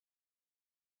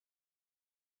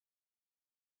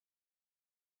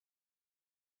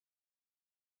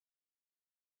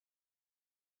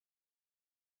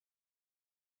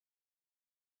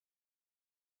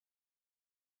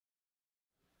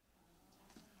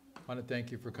want to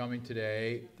thank you for coming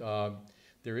today.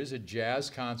 There is a jazz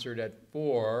concert at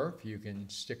 4, if you can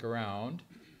stick around,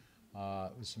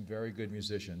 with some very good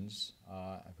musicians.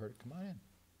 I've heard, come on in.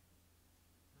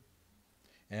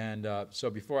 And so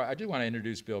before, I do want to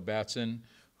introduce Bill Batson,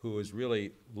 who is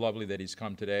really lovely that he's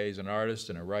come today. He's an artist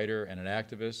and a writer and an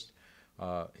activist.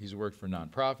 He's worked for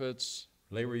nonprofits,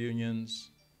 labor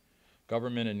unions,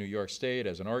 government in New York State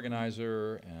as an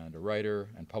organizer and a writer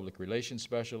and public relations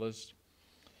specialist.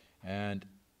 And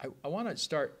I want to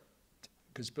start,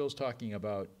 because Bill's talking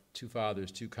about two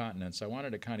fathers, two continents. I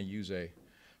wanted to kind of use a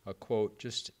quote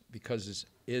just because this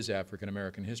is African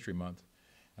American History Month.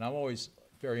 And I'm always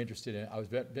very interested in,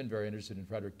 been very interested in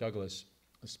Frederick Douglass,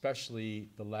 especially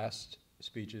the last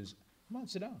speeches. Come on,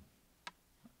 sit down.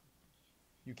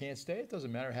 You can't stay? It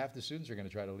doesn't matter. Half the students are going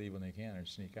to try to leave when they can or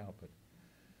sneak out, but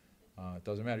it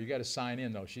doesn't matter. You got to sign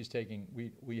in, though. She's taking,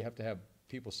 we have to have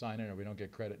people sign in or we don't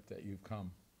get credit that you've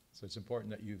come. So it's important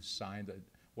that you've signed,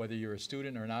 whether you're a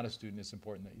student or not a student, it's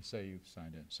important that you say you've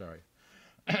signed in. Sorry.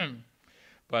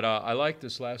 But I like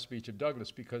this last speech of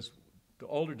Douglass because the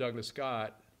older Douglass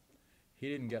got, he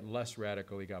didn't get less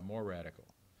radical, he got more radical.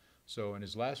 So in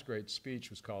his last great speech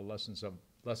was called Lessons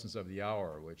of the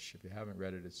Hour, which if you haven't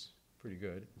read it, it's pretty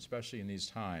good, especially in these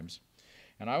times.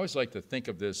 And I always like to think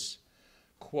of this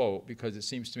quote because it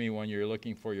seems to me when you're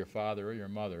looking for your father or your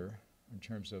mother in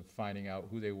terms of finding out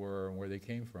who they were and where they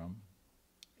came from,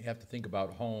 you have to think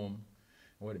about home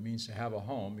and what it means to have a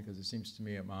home, because it seems to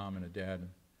me a mom and a dad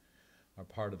are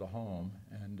part of the home.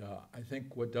 And I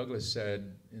think what Douglass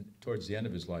said towards the end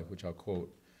of his life, which I'll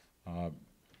quote, I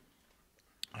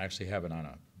actually have it on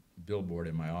a billboard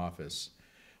in my office.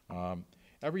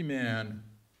 Every man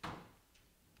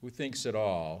who thinks at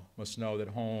all must know that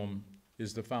home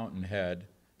is the fountainhead,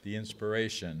 the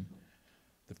inspiration,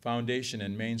 the foundation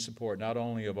and main support not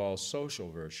only of all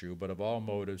social virtue, but of all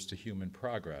motives to human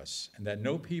progress, and that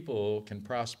no people can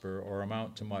prosper or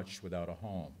amount to much without a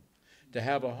home. To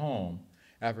have a home,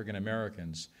 African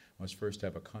Americans must first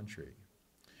have a country.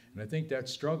 And I think that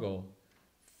struggle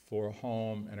for a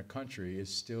home and a country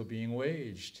is still being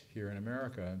waged here in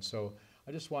America. And so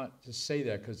I just want to say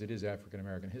that because it is African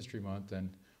American History Month,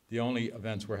 and the only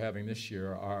events we're having this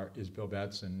year is Bill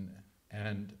Batson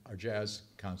and our jazz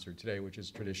concert today, which is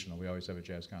traditional. We always have a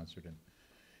jazz concert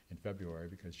in February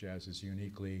because jazz is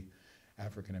uniquely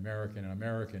African American, an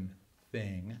American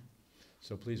thing.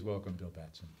 So please welcome Bill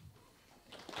Batson.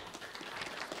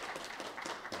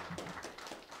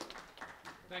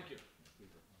 Thank you.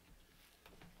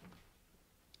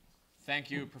 Thank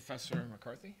you, Professor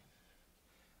McCarthy.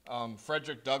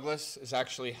 Frederick Douglass is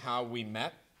actually how we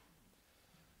met.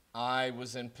 I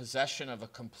was in possession of a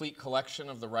complete collection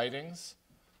of the writings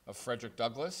of Frederick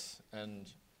Douglass,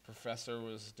 and Professor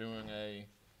was doing a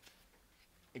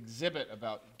exhibit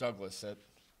about Douglass at,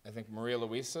 I think, Maria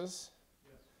Luisa's.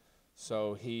 Yes.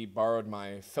 So he borrowed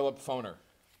my Philip Foner,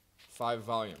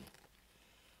 5-volume.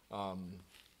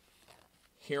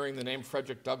 Hearing the name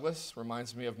Frederick Douglass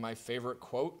reminds me of my favorite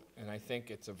quote, and I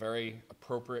think it's a very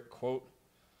appropriate quote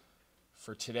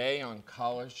for today on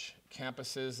college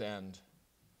campuses and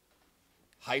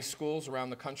high schools around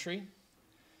the country.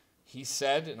 He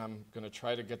said, and I'm going to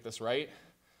try to get this right,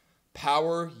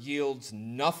 "Power yields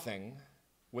nothing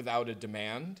without a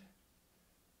demand.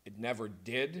 It never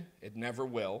did, it never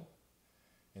will."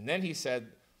 And then he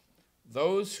said,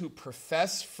 "Those who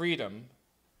profess freedom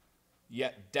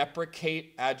yet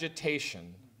deprecate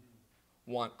agitation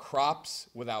want crops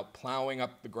without plowing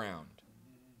up the ground."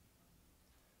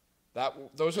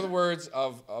 Those are the words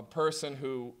of a person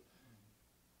who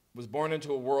was born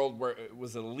into a world where it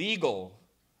was illegal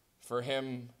for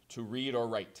him to read or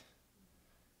write.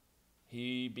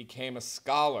 He became a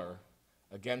scholar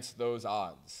against those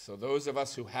odds. So those of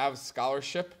us who have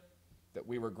scholarship that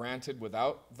we were granted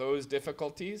without those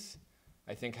difficulties,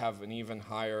 I think have an even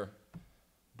higher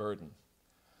burden.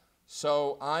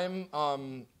 So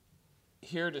I'm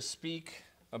here to speak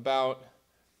about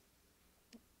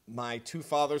my two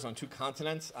fathers on two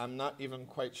continents. I'm not even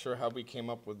quite sure how we came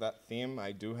up with that theme.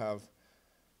 I do have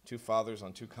two fathers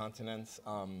on two continents.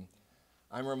 I'm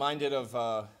reminded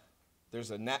of,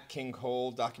 there's a Nat King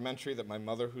Cole documentary that my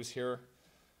mother, who's here,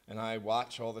 and I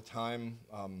watch all the time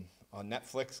on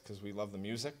Netflix because we love the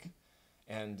music.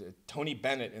 And Tony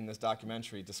Bennett in this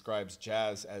documentary describes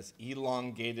jazz as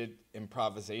elongated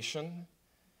improvisation.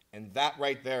 And that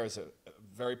right there is a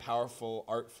very powerful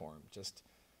art form, just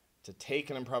to take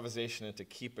an improvisation and to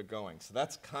keep it going. So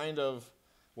that's kind of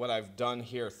what I've done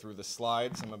here through the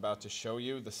slides I'm about to show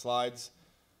you. The slides,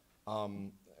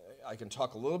 I can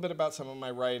talk a little bit about some of my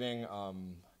writing,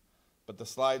 but the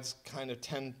slides kind of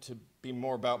tend to be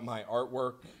more about my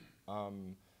artwork,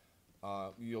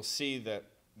 You'll see that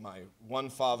my one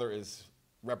father is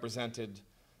represented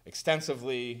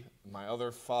extensively, my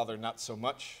other father not so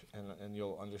much, and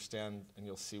you'll understand and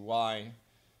you'll see why.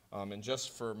 And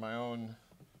just for my own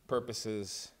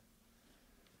purposes,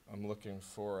 I'm looking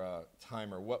for a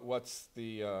timer. What's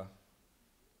the,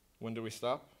 when do we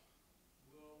stop?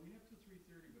 Well, we have till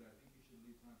 3:30, but I think you should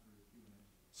leave time for a Q&A.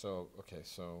 So, okay,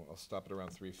 so I'll stop at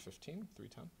around 3:15,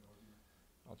 3:10?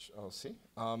 I'll see.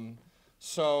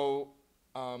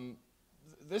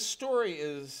 This story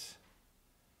is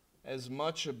as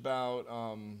much about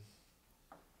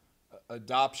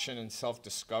adoption and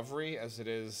self-discovery as it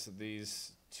is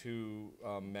these two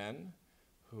men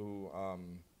who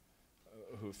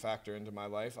factor into my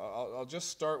life. I'll just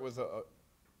start with a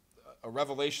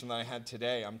revelation that I had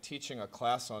today. I'm teaching a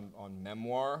class on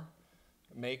memoir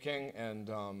making, and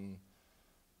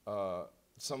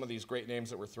some of these great names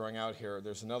that we're throwing out here.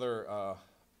 There's another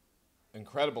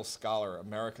incredible scholar,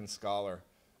 American scholar,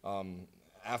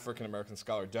 African-American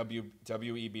scholar,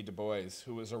 W.E.B. Du Bois,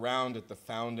 who was around at the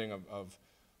founding of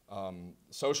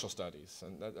social studies,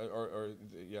 and the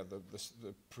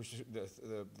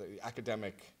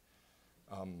academic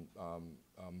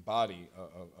body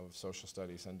of social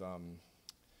studies, and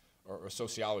or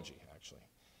sociology, actually.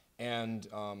 And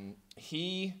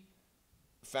he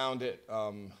found it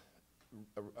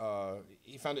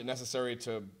necessary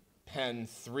to pen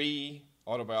 3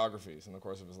 autobiographies in the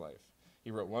course of his life. He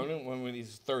wrote one when he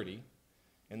was 30,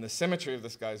 and the symmetry of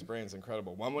this guy's brain is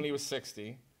incredible. One when he was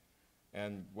 60,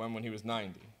 and one when he was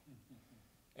 90.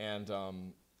 And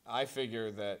I figure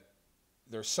that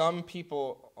there's some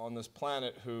people on this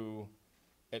planet who,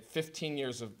 at 15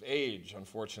 years of age,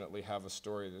 unfortunately, have a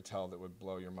story to tell that would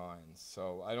blow your minds.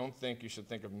 So I don't think you should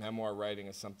think of memoir writing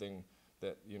as something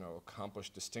that, you know,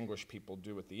 accomplished, distinguished people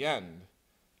do at the end.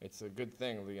 It's a good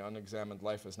thing. The unexamined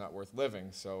life is not worth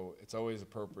living, so it's always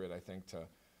appropriate, I think, to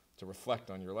reflect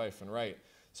on your life and write.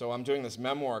 So I'm doing this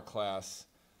memoir class,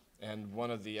 and one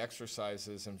of the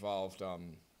exercises involved,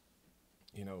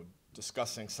 you know,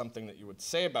 discussing something that you would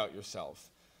say about yourself.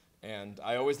 And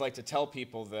I always like to tell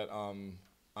people that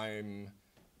I'm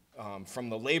from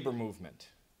the labor movement.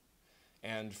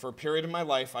 And for a period of my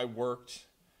life, I worked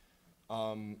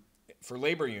for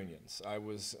labor unions. I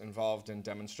was involved in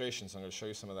demonstrations. I'm going to show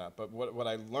you some of that. But what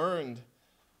I learned,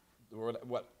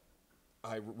 what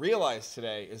I realized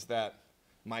today is that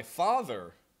my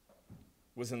father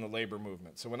was in the labor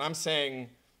movement. So when I'm saying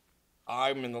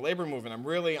I'm in the labor movement, I'm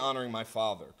really honoring my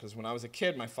father. Because when I was a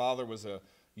kid, my father was a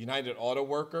United Auto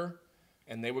Worker,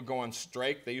 and they would go on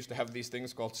strike. They used to have these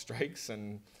things called strikes,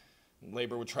 and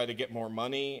labor would try to get more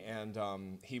money.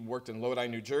 And he worked in Lodi,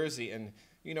 New Jersey, and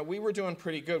you know, we were doing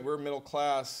pretty good. We're middle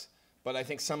class, but I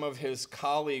think some of his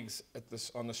colleagues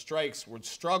on the strikes would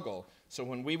struggle. So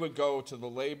when we would go to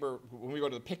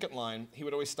the picket line, he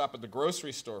would always stop at the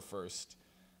grocery store first.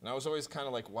 And I was always kind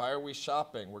of like, why are we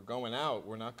shopping? We're going out.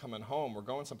 We're not coming home. We're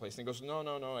going someplace. And he goes, no,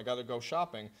 I got to go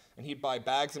shopping. And he'd buy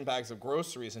bags and bags of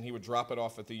groceries, and he would drop it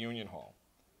off at the Union Hall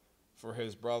for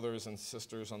his brothers and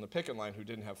sisters on the picket line who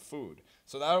didn't have food.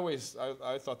 So that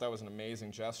I thought that was an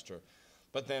amazing gesture.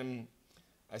 But then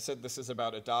I said this is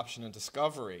about adoption and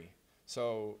discovery.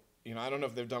 So, you know, I don't know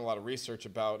if they've done a lot of research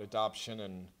about adoption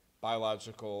and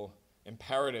biological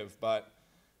imperative, but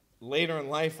later in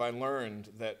life I learned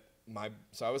that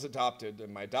so I was adopted,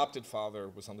 and my adopted father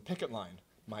was on the picket line.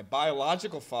 My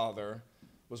biological father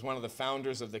was one of the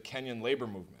founders of the Kenyan labor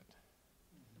movement.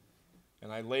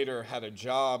 And I later had a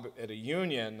job at a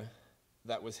union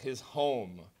that was his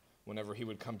home whenever he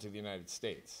would come to the United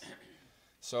States.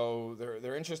 So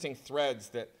there are interesting threads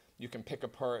that you can pick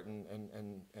apart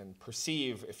and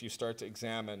perceive if you start to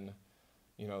examine,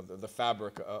 you know, the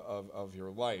fabric of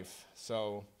your life.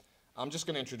 So I'm just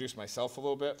going to introduce myself a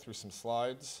little bit through some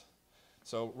slides.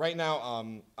 So right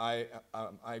now, I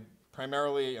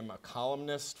primarily am a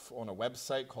columnist on a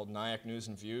website called Nyack News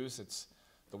and Views. It's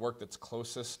the work that's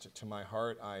closest to my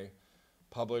heart. I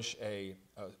publish a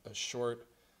short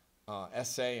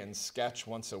essay and sketch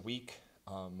once a week.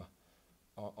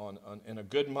 In a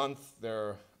good month, there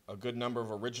are a good number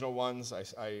of original ones.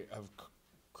 I have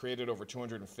created over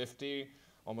 250,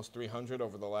 almost 300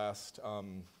 over the last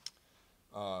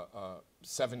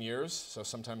 7 years. So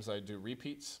sometimes I do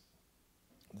repeats.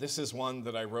 This is one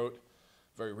that I wrote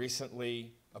very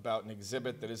recently about an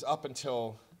exhibit that is up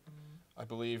until, I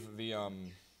believe, the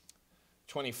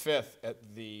 25th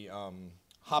at the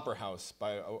Hopper House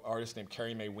by an artist named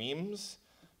Carrie Mae Weems.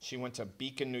 She went to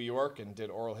Beacon, New York, and did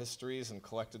oral histories and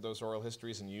collected those oral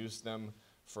histories and used them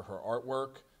for her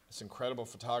artwork. This incredible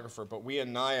photographer. But we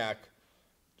in Nyack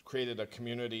created a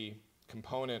community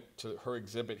component to her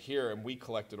exhibit here, and we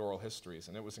collected oral histories,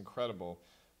 and it was incredible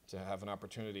to have an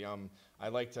opportunity. I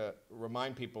like to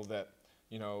remind people that,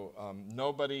 you know,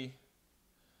 nobody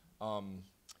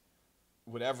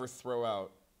would ever throw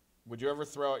out. Would you ever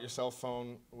throw out your cell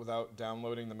phone without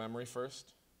downloading the memory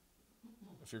first?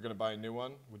 If you're going to buy a new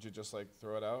one, would you just like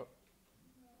throw it out?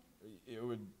 It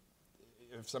would.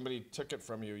 If somebody took it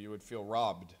from you, you would feel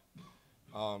robbed.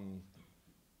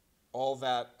 All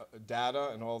that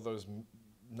data and all those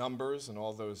numbers and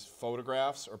all those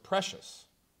photographs are precious.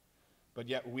 But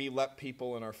yet we let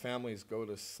people in our families go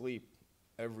to sleep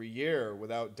every year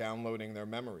without downloading their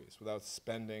memories, without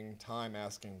spending time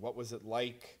asking, what was it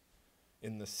like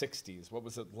in the 60s? What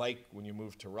was it like when you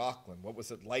moved to Rockland? What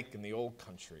was it like in the old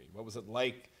country? What was it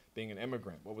like being an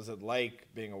immigrant? What was it like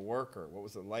being a worker? What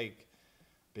was it like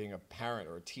being a parent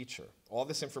or a teacher? All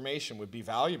this information would be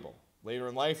valuable. Later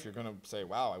in life, you're going to say,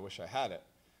 wow, I wish I had it.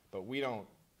 But we don't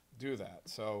do that.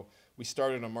 So we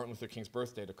started on Martin Luther King's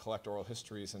birthday to collect oral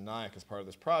histories in Nyack as part of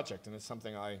this project, and it's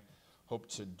something I hope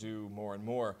to do more and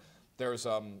more. There's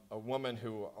a woman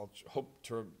who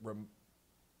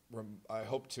I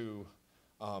hope to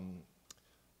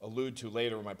allude to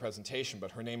later in my presentation,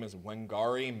 but her name is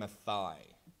Wangari Maathai,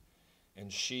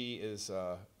 and she is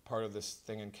part of this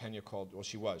thing in Kenya called, well,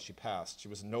 she passed. She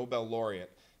was a Nobel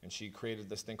laureate, and she created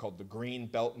this thing called the Green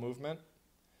Belt Movement,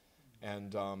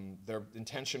 and their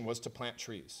intention was to plant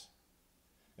trees,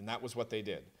 and that was what they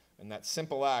did. And that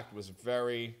simple act was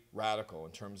very radical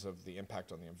in terms of the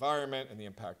impact on the environment and the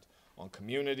impact on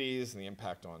communities and the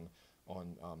impact on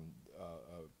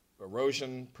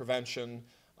erosion prevention.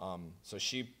 So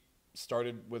she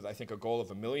started with, I think, a goal of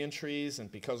 1 million trees,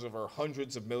 and because of her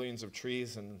hundreds of millions of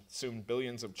trees and soon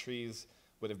billions of trees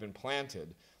would have been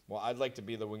planted, well, I'd like to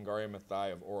be the Wangari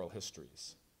Maathai of oral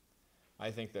histories.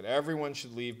 I think that everyone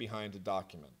should leave behind a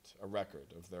document, a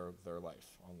record of their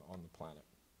life on the planet.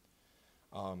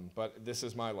 But this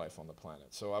is my life on the planet.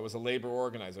 So I was a labor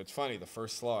organizer. It's funny, the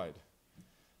first slide,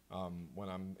 when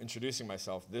I'm introducing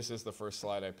myself, this is the first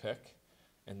slide I pick,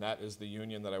 and that is the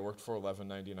union that I worked for,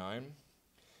 1199.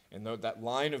 And that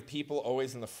line of people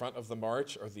always in the front of the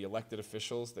march are the elected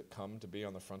officials that come to be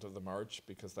on the front of the march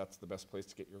because that's the best place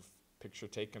to get your picture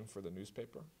taken for the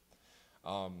newspaper.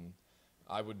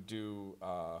 I would do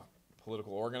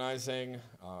political organizing.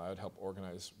 I would help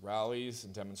organize rallies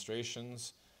and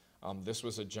demonstrations. This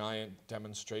was a giant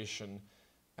demonstration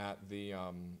at the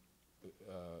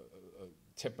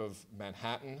tip of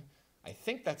Manhattan. I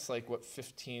think that's like what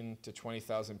 15 to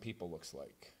 20,000 people looks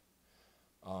like.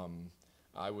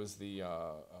 I was the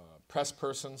press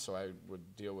person, so I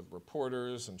would deal with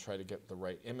reporters and try to get the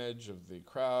right image of the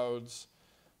crowds.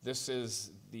 This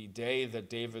is the day that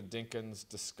David Dinkins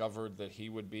discovered that he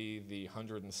would be the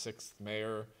 106th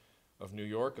mayor of New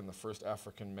York and the first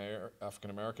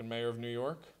African-American mayor of New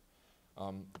York.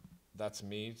 That's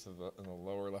me in the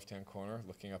lower left-hand corner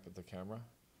looking up at the camera.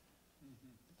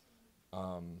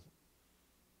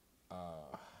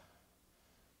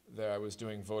 There I was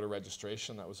doing voter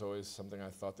registration. That was always something I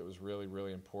thought that was really,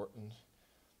 really important.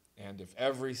 And if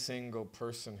every single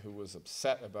person who was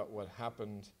upset about what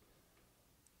happened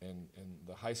in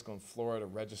the high school in Florida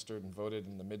registered and voted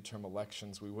in the midterm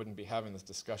elections, we wouldn't be having this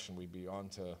discussion. We'd be on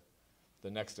to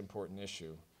the next important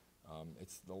issue.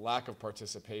 It's the lack of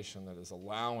participation that is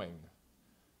allowing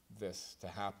this to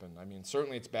happen. I mean,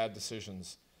 certainly it's bad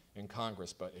decisions in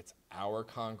Congress, but it's our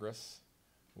Congress.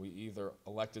 We either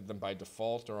elected them by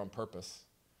default or on purpose,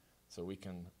 so we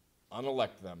can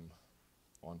unelect them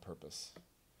on purpose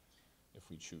if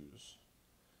we choose.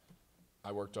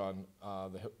 I worked on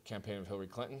the campaign of Hillary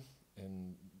Clinton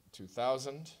in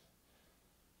 2000.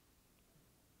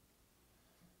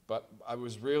 But I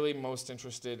was really most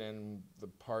interested in the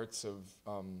parts of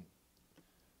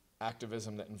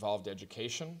activism that involved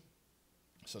education.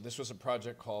 So this was a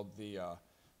project called the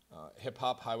Hip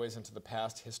Hop Highways into the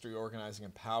Past, History, Organizing,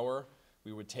 and Power.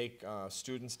 We would take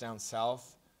students down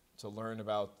south to learn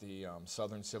about the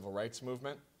Southern Civil Rights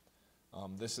Movement.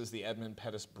 This is the Edmund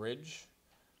Pettus Bridge,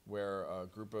 where a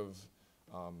group of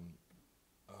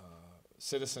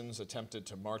citizens attempted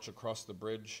to march across the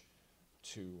bridge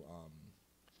to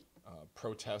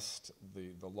protest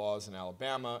the laws in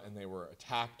Alabama, and they were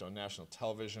attacked on national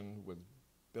television with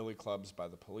billy clubs by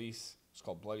the police. It's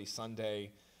called Bloody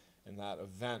Sunday, and that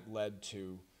event led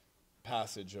to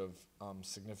passage of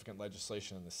significant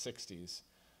legislation in the 60s.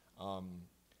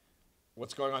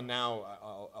 What's going on now,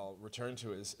 I'll return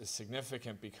to, is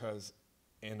significant because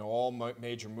in all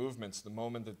major movements, the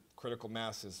moment that critical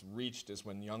mass is reached is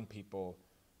when young people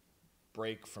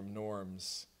break from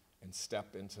norms and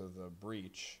step into the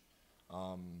breach.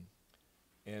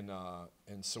 In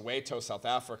Soweto, South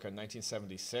Africa, in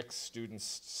 1976,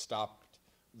 students stopped.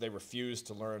 They refused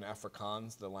to learn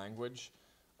Afrikaans, the language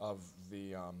of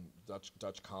the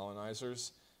Dutch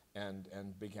colonizers, and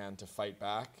began to fight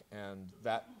back. And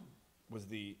that was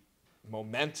the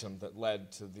momentum that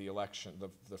led to the election,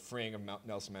 the freeing of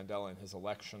Nelson Mandela and his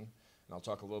election. And I'll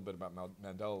talk a little bit about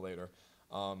Mandela later.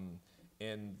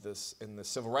 In the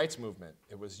civil rights movement,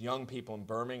 it was young people in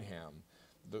Birmingham.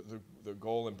 The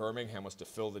goal in Birmingham was to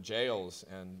fill the jails,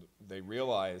 and they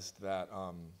realized that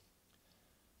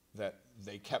that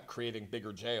they kept creating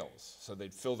bigger jails. So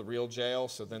they'd fill the real jail,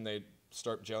 so then they'd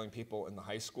start jailing people in the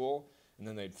high school, and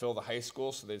then they'd fill the high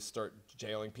school, so they'd start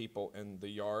jailing people in the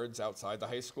yards outside the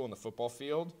high school, in the football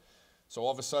field. So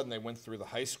all of a sudden, they went through the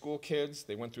high school kids,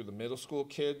 they went through the middle school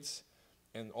kids,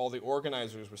 and all the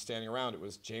organizers were standing around. It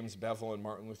was James Bevel and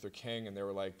Martin Luther King, and they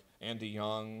were like Andy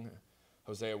Young,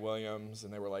 Hosea Williams,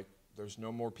 and they were like, there's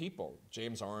no more people.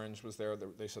 James Orange was there.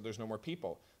 They said there's no more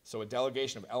people. So a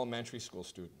delegation of elementary school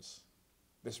students,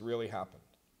 this really happened.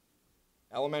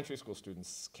 Elementary school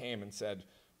students came and said,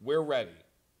 we're ready.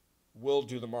 We'll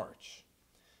do the march.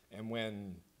 And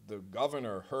when the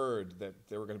governor heard that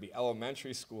there were going to be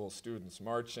elementary school students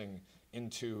marching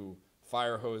into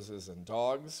fire hoses and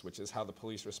dogs, which is how the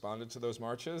police responded to those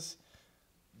marches,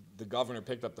 the governor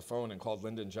picked up the phone and called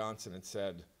Lyndon Johnson and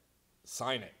said,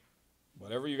 sign it.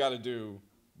 Whatever you got to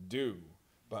do,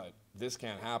 but this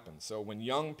can't happen. So when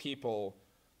young people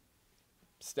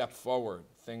step forward,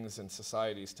 things in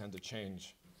societies tend to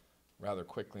change rather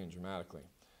quickly and dramatically.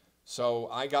 So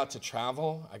I got to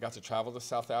travel. I got to travel to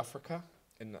South Africa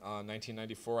in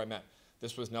 1994.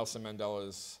 This was Nelson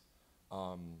Mandela's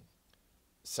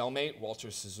cellmate, Walter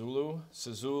Sisulu.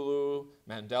 Sisulu,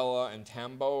 Mandela, and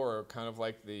Tambo are kind of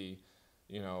like the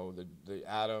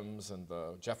Adams and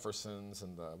the Jeffersons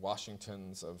and the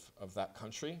Washingtons of that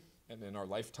country. And in our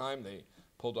lifetime, they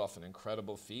pulled off an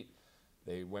incredible feat.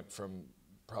 They went from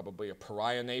probably a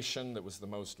pariah nation that was the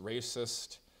most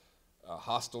racist,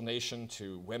 hostile nation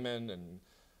to women and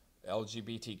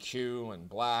LGBTQ and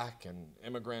black and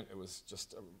immigrant. It was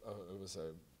just it was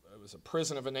a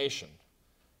prison of a nation.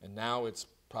 And now it's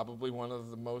probably one of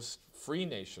the most free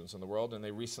nations in the world, and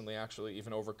they recently actually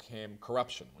even overcame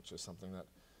corruption, which is something that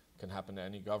can happen to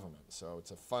any government. So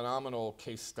it's a phenomenal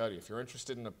case study. If you're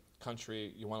interested in a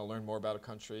country, you want to learn more about a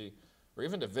country, or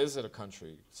even to visit a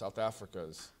country, South Africa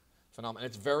is phenomenal. And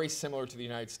it's very similar to the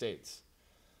United States.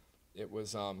 It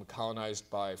was colonized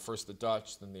by first the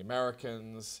Dutch, then the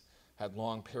Americans, had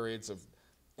long periods of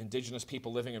indigenous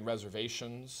people living in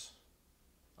reservations.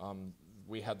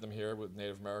 We had them here with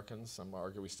Native Americans. Some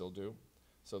argue we still do.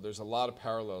 So there's a lot of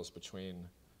parallels between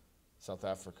South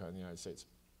Africa and the United States.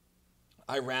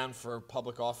 I ran for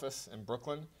public office in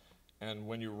Brooklyn, and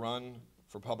when you run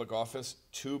for public office,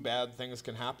 two bad things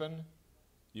can happen.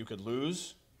 You could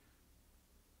lose,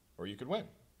 or you could win.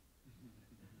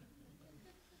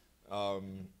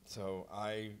 So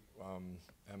I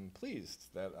am pleased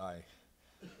that I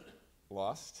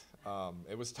lost.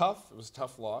 It was tough. It was a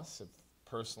tough loss.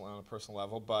 On a personal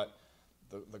level, but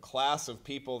the class of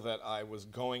people that I was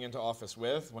going into office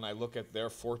with, when I look at their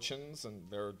fortunes and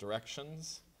their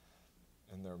directions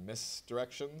and their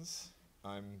misdirections,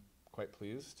 I'm quite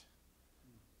pleased.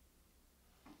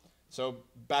 So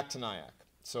back to Nyack.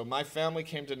 So my family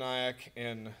came to Nyack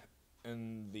in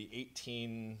the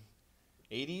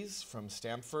 1880s from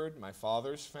Stamford, my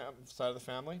father's side of the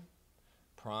family,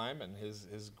 Prime, and his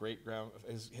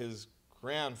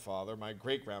grandfather, my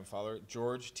great-grandfather,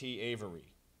 George T.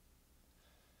 Avery.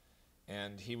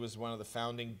 And he was one of the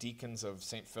founding deacons of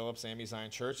St. Philip's AME Zion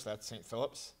Church. That's St.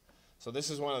 Philip's. So this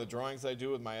is one of the drawings I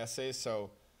do with my essays. So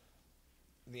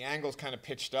the angle's kind of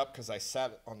pitched up because I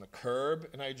sat on the curb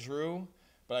and I drew.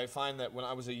 But I find that when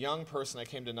I was a young person, I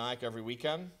came to Nyack every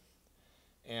weekend.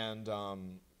 And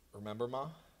remember,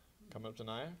 Ma, coming up to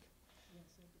Nyack?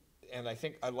 And I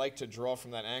think I like to draw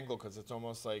from that angle because it's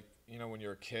almost like, when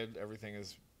you're a kid, everything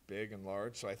is big and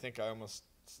large. So I think I almost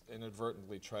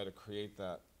inadvertently try to create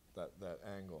that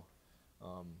angle.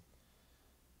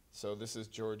 So this is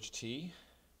George T.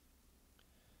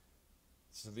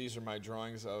 So these are my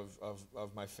drawings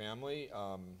of my family.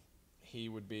 He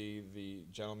would be the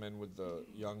gentleman with the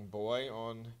young boy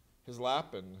on his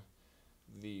lap, and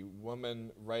the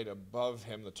woman right above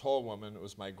him, the tall woman,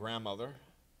 was my grandmother,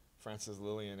 Frances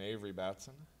Lillian Avery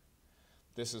Batson.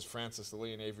 This is Frances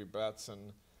Lillian Avery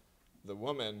Batson, the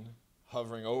woman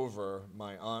hovering over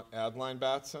my Aunt Adeline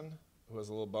Batson, who has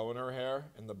a little bow in her hair,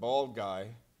 and the bald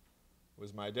guy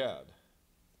was my dad.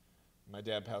 My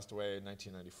dad passed away in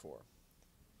 1994.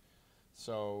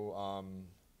 So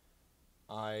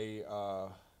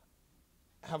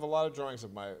have a lot of drawings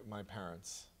of my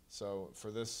parents. So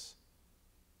for this,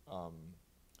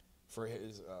 for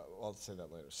his, I'll say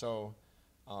that later. So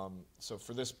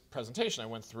for this presentation, I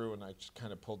went through and I just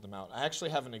kind of pulled them out. I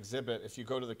actually have an exhibit. If you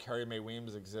go to the Carrie Mae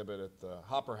Weems exhibit at the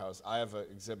Hopper House, I have an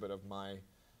exhibit of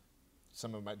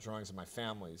some of my drawings of my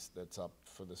families that's up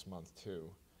for this month too.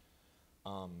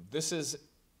 This is,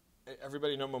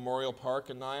 everybody know Memorial Park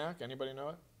in Nyack? Anybody know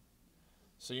it?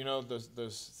 So you know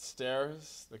those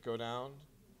stairs that go down?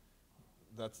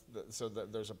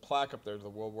 There's a plaque up there to the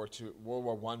World War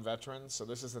I veterans. So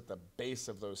this is at the base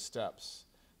of those steps.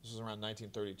 This was around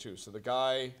 1932. So the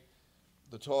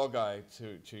tall guy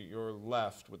to your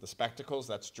left with the spectacles,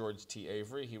 that's George T.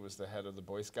 Avery. He was the head of the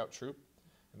Boy Scout troop.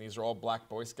 And these are all black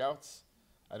Boy Scouts.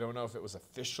 I don't know if it was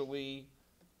officially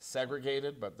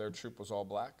segregated, but their troop was all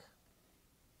black.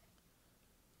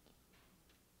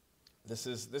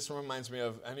 This reminds me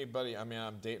of anybody, I mean,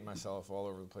 I'm dating myself all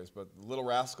over the place, but Little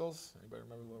Rascals. Anybody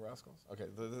remember Little Rascals? Okay,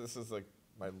 this is like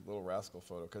my Little Rascal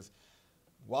photo, because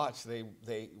watch, they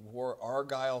wore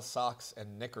Argyle socks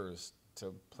and knickers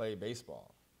to play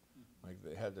baseball. Like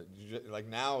they had to, like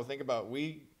now, think about,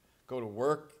 we go to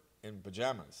work in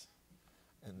pajamas,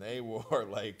 and they wore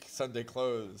like Sunday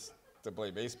clothes to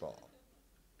play baseball.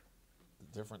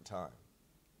 A different time.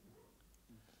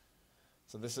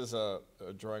 So this is a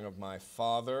drawing of my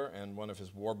father and one of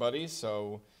his war buddies.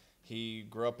 So he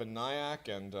grew up in Nyack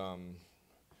and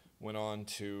went on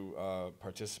to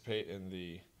participate in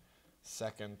the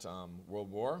Second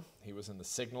World War. He was in the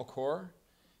Signal Corps.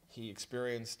 He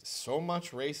experienced so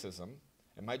much racism,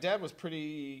 and my dad was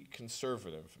pretty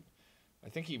conservative. I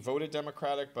think he voted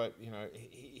Democratic, but you know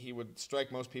he would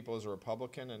strike most people as a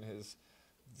Republican in his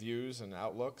views and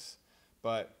outlooks.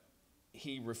 But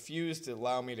he refused to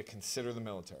allow me to consider the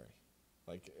military.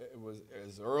 Like, it was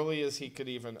as early as he could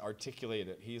even articulate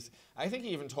it. I think he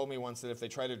even told me once that if they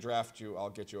try to draft you, I'll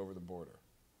get you over the border.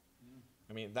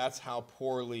 I mean, that's how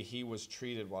poorly he was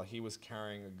treated while he was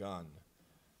carrying a gun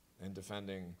and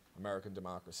defending American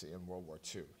democracy in World War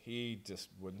II. He just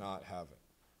would not have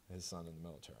it, his son in the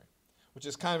military. Which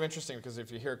is kind of interesting, because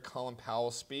if you hear Colin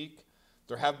Powell speak,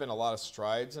 there have been a lot of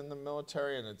strides in the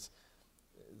military, and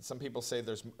some people say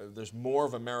there's more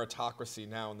of a meritocracy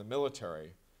now in the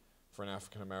military for an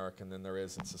African American than there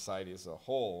is in society as a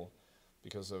whole,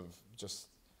 because of just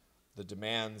the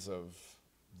demands of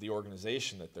the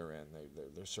organization that they're in.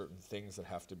 There's certain things that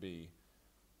have to be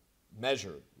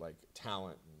measured, like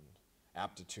talent and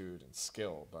aptitude and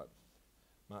skill, but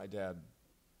my dad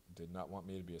did not want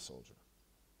me to be a soldier.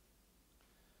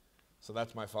 So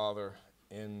that's my father.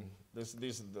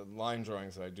 These are the line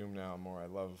drawings that I do now more. I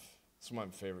love. Some of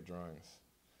my favorite drawings.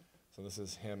 So this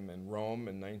is him in Rome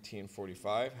in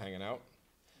 1945, hanging out.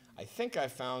 I think I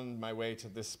found my way to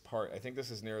this part. I think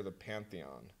this is near the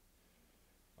Pantheon.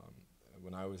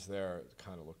 When I was there, it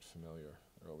kind of looked familiar.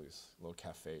 There were all these little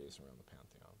cafes around the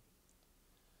Pantheon.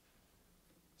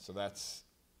 So that's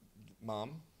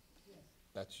Mom. Yes.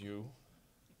 That's you.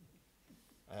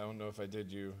 I don't know if I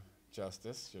did you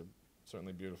justice. You're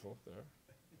certainly beautiful there.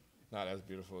 Not as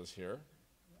beautiful as here.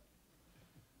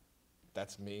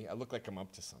 That's me. I look like I'm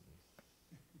up to something.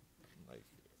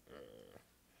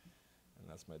 And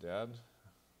that's my dad.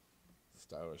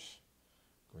 Stylish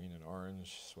green and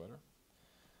orange sweater.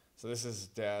 So this is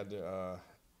Dad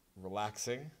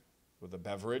relaxing with a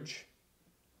beverage.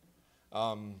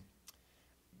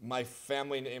 My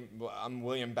family name, I'm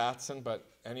William Batson, but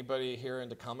anybody here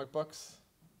into comic books?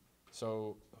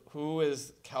 So who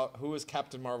is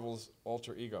Captain Marvel's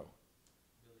alter ego?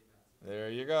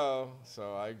 There you go.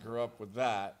 So I grew up with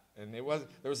that, and there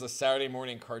was a Saturday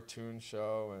morning cartoon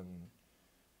show, and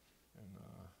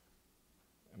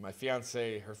my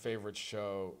fiance, her favorite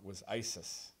show was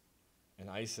Isis,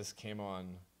 and Isis came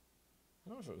on. I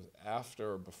don't know if it was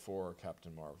after or before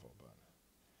Captain Marvel, but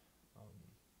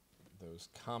those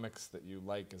comics that you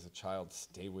like as a child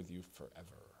stay with you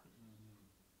forever.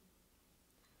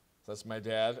 So that's my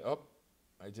dad. Oh,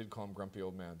 I did call him Grumpy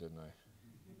Old Man, didn't I?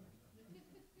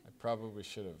 Probably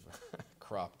should have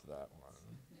cropped that one.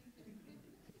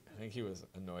 I think he was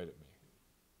annoyed at me.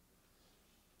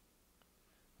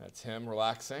 That's him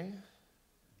relaxing.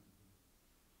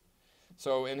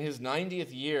 So in his 90th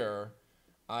year,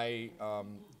 I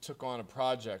took on a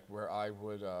project where I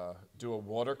would do a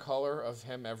watercolor of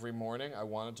him every morning. I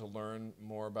wanted to learn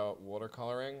more about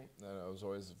watercoloring, and I was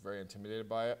always very intimidated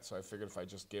by it, so I figured if I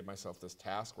just gave myself this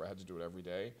task where I had to do it every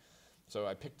day. So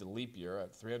I picked a leap year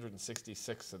at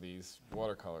 366 of these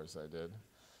watercolors I did.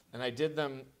 And I did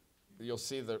them, you'll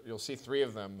see 3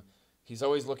 of them. He's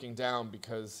always looking down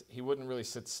because he wouldn't really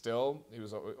sit still. He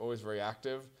was always very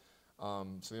active.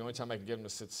 So the only time I could get him to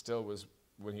sit still was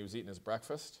when he was eating his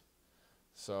breakfast.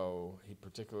 So he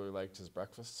particularly liked his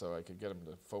breakfast, so I could get him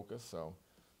to focus. So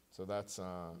that's,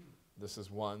 this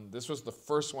is one. This was the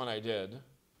first one I did.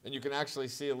 And you can actually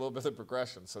see a little bit of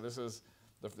progression. So this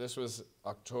was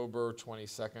October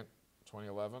 22nd,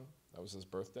 2011. That was his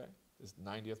birthday, his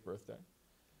 90th birthday.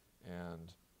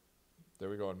 And there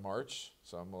we go in March,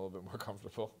 so I'm a little bit more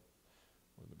comfortable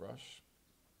with the brush.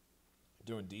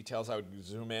 Doing details, I would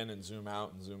zoom in and zoom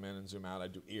out and zoom in and zoom out. I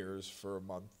do ears for a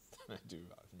month, and I do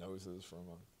noses for a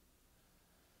month.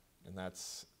 And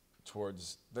that's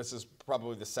towards, this is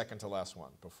probably the second to last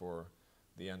one before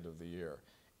the end of the year.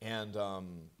 And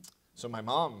so my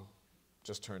mom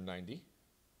just turned 90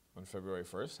 on February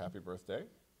 1st. Happy birthday.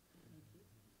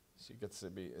 She gets to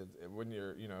be, when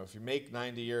you're, you know, if you make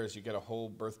 90 years, you get a whole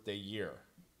birthday year.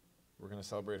 We're going to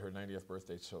celebrate her 90th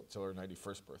birthday till her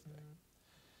 91st birthday.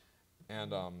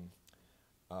 And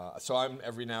so I'm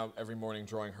every morning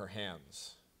drawing her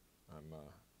hands.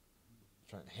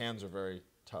 Hands are very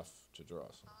tough to draw,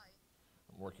 so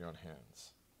I'm working on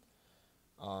hands.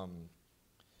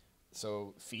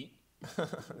 So feet,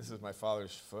 this is my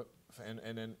father's foot,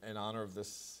 and in honor of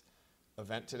this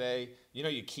event today, you know,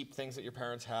 you keep things that your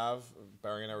parents have.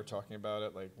 Barry and I were talking about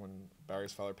it, like when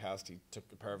Barry's father passed, he took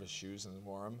a pair of his shoes and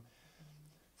wore them.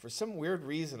 For some weird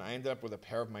reason, I ended up with a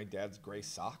pair of my dad's gray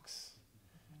socks.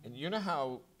 And you know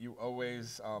how you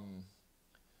always,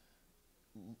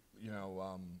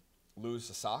 lose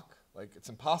a sock? Like, it's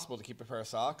impossible to keep a pair of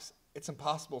socks. It's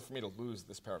impossible for me to lose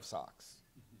this pair of socks.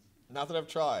 Not that I've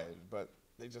tried, but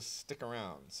they just stick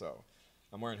around. So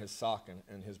I'm wearing his sock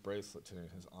and his bracelet today in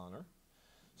his honor.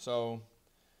 So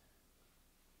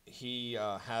he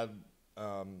had,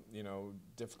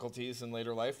 difficulties in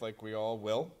later life, like we all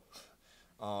will.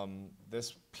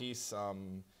 This piece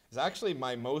is actually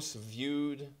my most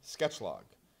viewed sketch log,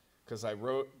 because I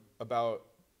wrote about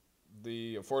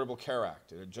the Affordable Care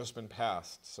Act. It had just been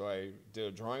passed, so I did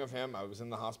a drawing of him. I was in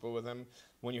the hospital with him.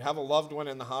 When you have a loved one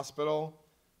in the hospital,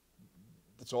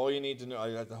 that's all you need to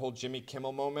know. The whole Jimmy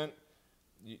Kimmel moment,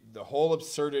 the whole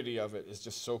absurdity of it is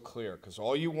just so clear, because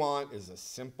all you want is a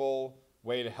simple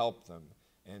way to help them.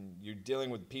 And you're dealing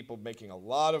with people making a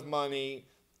lot of money,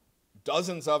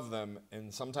 dozens of them,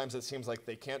 and sometimes it seems like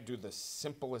they can't do the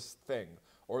simplest thing,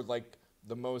 or like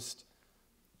the most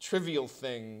trivial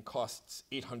thing costs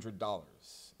 $800.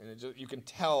 And you can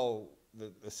tell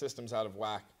the system's out of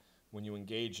whack when you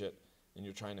engage it and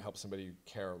you're trying to help somebody you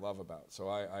care or love about. So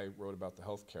I wrote about the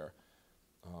healthcare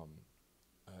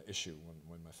issue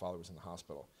when my father was in the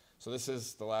hospital. So this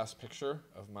is the last picture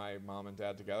of my mom and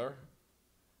dad together.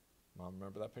 Mom,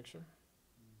 remember that picture?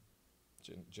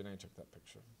 Janae took that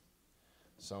picture.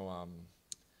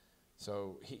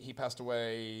 So he passed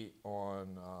away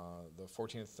on the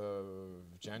 14th of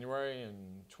January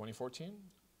in 2014.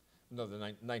 No, the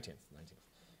 19th.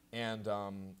 And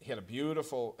he had a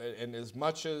beautiful, and as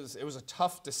much as, it was a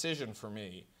tough decision for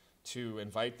me to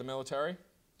invite the military,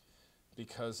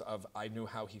 because I knew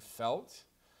how he felt,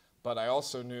 but I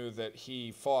also knew that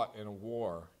he fought in a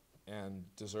war and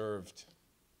deserved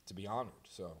to be honored.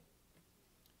 So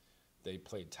they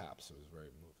played taps. It was very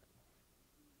moving.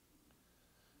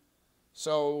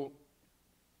 So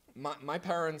my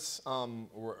parents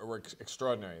were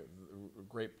extraordinary,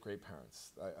 great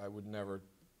parents. I would never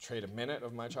trade a minute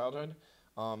of my childhood,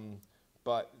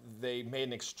 but they made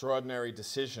an extraordinary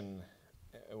decision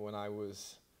when I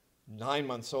was 9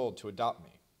 months old to adopt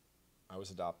me. I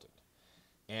was adopted.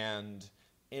 And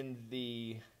in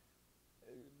the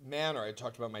manner, I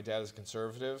talked about my dad as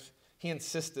conservative, he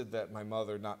insisted that my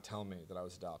mother not tell me that I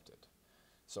was adopted.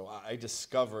 So I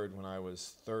discovered when I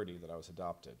was 30 that I was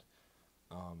adopted.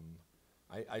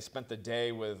 I spent the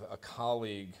day with a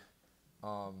colleague,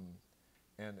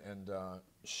 and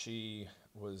she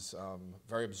was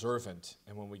very observant.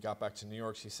 And when we got back to New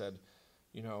York, she said,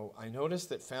 you know, I noticed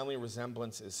that family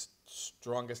resemblance is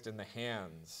strongest in the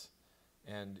hands,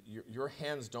 and your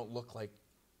hands don't look like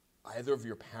either of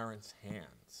your parents'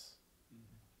 hands.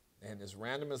 And as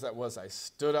random as that was, I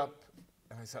stood up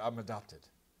and I said, I'm adopted.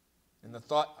 And the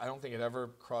thought, I don't think it ever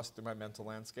crossed through my mental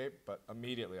landscape, but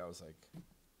immediately I was like,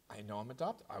 I know I'm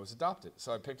adopted. I was adopted.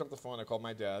 So I picked up the phone, I called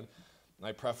my dad, and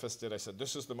I prefaced it. I said,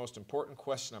 this is the most important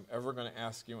question I'm ever going to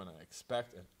ask you, and I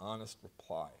expect an honest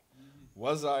reply.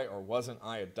 Was I or wasn't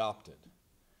I adopted?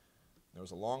 There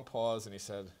was a long pause, and he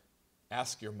said,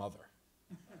 ask your mother.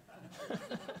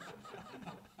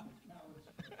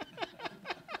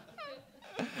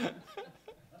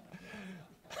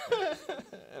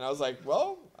 And I was like,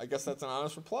 well, I guess that's an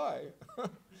honest reply.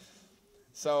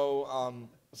 So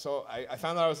I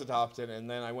found out I was adopted, and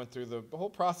then I went through the whole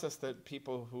process that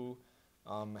people who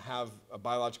have a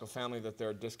biological family that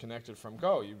they're disconnected from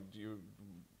go. You're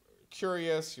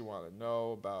curious, you want to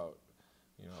know about,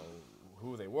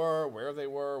 who they were, where they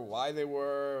were, why they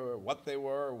were, what they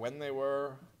were, when they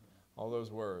were, all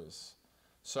those words.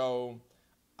 So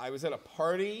I was at a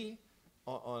party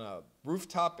on a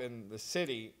rooftop in the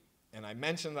city, and I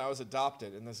mentioned that I was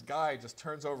adopted, and this guy just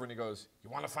turns over and he goes,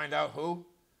 "You want to find out who?"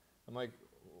 I'm like,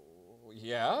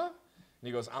 "Yeah?" And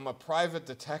he goes, "I'm a private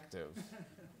detective."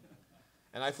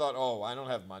 And I thought, "Oh, I don't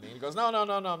have money." And he goes, No, I'm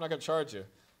not going to charge you."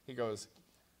 He goes,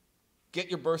 "Get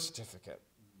your birth certificate."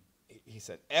 He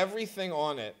said, "Everything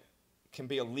on it can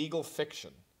be a legal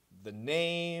fiction. The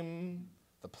name,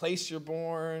 the place you're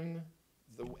born,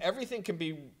 everything can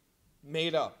be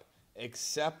made up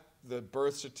except the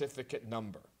birth certificate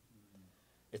number.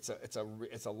 It's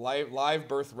a live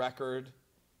birth record.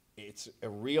 It's a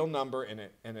real number, and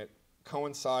it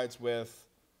coincides with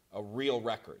a real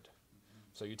record.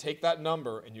 So you take that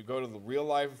number and you go to the real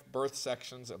live birth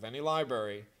sections of any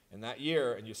library in that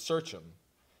year and you search them,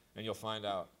 and you'll find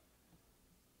out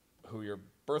who your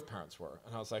birth parents were."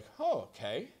 And I was like, "Oh,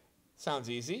 okay, sounds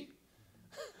easy."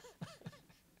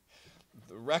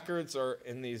 The records are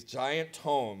in these giant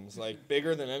tomes, like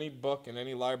bigger than any book in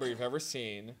any library you've ever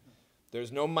seen.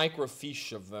 There's no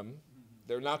microfiche of them.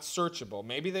 They're not searchable.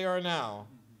 Maybe they are now,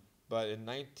 but in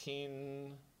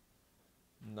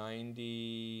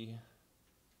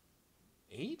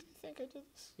 1998, I think I did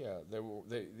this. Yeah,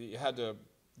 you had to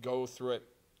go through it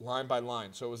line by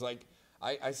line. So it was like,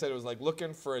 I said it was like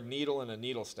looking for a needle in a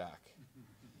needle stack,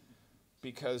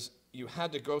 because you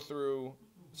had to go through,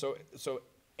 so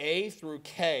A through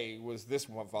K was this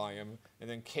one volume, and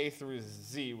then K through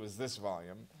Z was this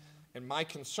volume. And my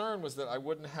concern was that I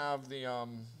wouldn't have the,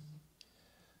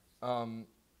 I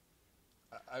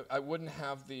wouldn't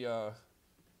have the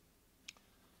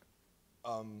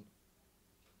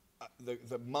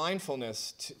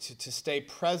mindfulness to stay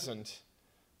present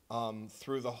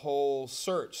through the whole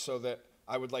search, so that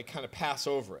I would like kind of pass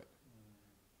over it,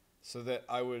 so that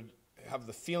I would have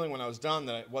the feeling when I was done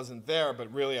that it wasn't there,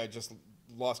 but really I just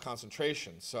lost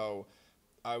concentration. So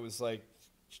I was like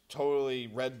totally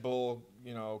Red Bull,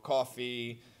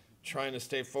 coffee, trying to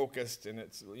stay focused, and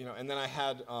it's, and then I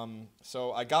had,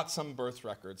 so I got some birth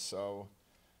records, so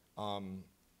I'm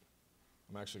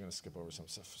actually going to skip over some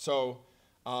stuff. So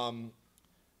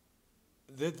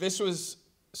this was,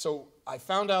 so I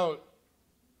found out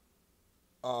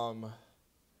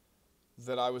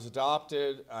that I was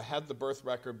adopted. I had the birth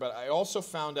record, but I also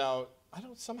found out,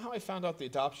 somehow I found out the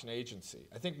adoption agency.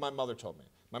 I think my mother told me.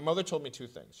 My mother told me two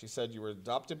things. She said you were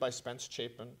adopted by Spence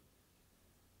Chapin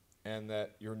and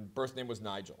that your birth name was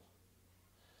Nigel.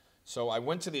 So I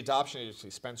went to the adoption agency,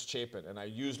 Spence Chapin, and I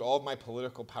used all of my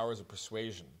political powers of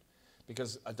persuasion,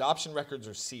 because adoption records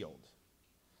are sealed,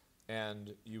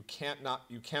 and you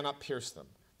cannot pierce them.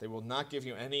 They will not give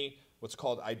you any what's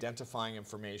called identifying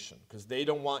information, because they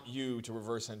don't want you to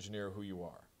reverse engineer who you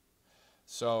are.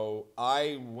 So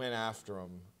I went after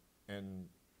them in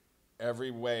every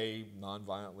way,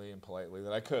 non-violently and politely,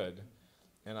 that I could,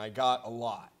 and I got a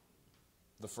lot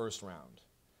the first round.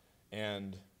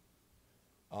 And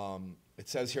it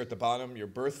says here at the bottom, your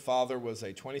birth father was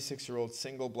a 26-year-old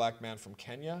single black man from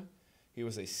Kenya. He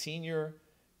was a senior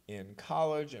in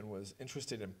college and was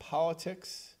interested in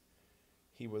politics.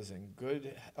 He was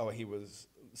he was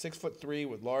 6'3"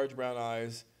 with large brown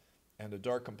eyes and a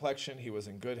dark complexion. He was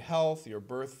in good health. Your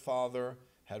birth father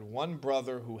had one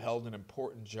brother who held an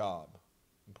important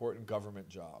government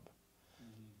job.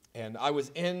 And I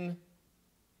was in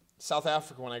South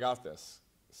Africa when I got this.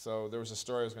 So there was a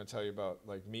story I was going to tell you about,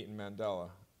 like meeting Mandela.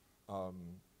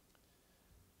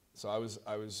 So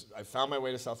I found my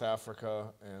way to South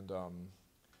Africa, and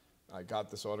I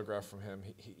got this autograph from him.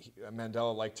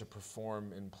 Mandela liked to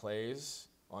perform in plays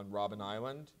on Robben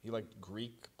Island. He liked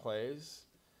Greek plays,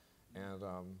 and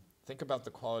think about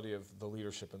the quality of the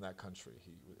leadership in that country.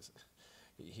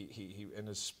 He in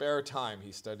his spare time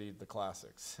he studied the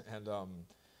classics, and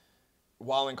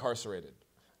while incarcerated.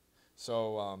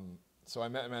 So I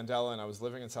met Mandela, and I was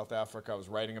living in South Africa. I was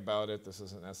writing about it. This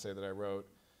is an essay that I wrote.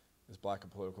 It's Black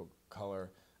and Political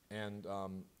Color. And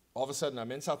all of a sudden,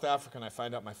 I'm in South Africa, and I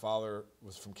find out my father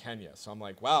was from Kenya. So I'm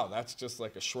like, wow, that's just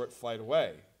like a short flight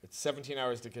away. It's 17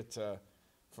 hours to get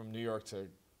from New York to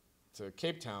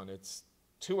Cape Town. It's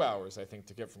 2 hours, I think,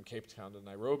 to get from Cape Town to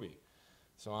Nairobi.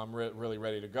 So I'm really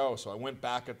ready to go. So I went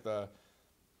back at the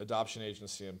adoption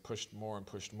agency and pushed more and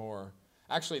pushed more.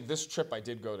 Actually, this trip I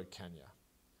did go to Kenya.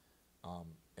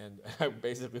 And I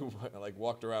basically like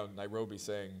walked around Nairobi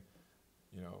saying,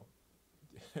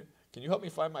 can you help me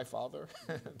find my father?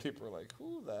 And people were like,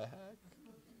 who the heck?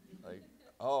 Like,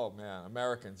 oh man,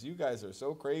 Americans, you guys are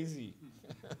so crazy.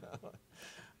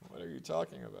 What are you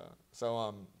talking about?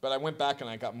 So, but I went back and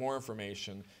I got more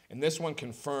information, and this one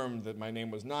confirmed that my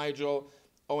name was Nigel.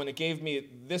 Oh, and it gave me,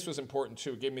 this was important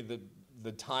too, it gave me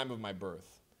the time of my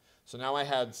birth. So now I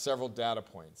had several data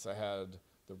points. I had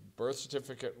the birth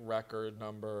certificate record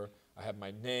number, I had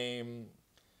my name,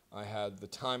 I had the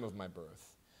time of my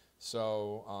birth.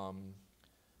 So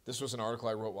this was an article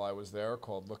I wrote while I was there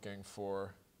called Looking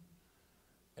for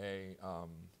a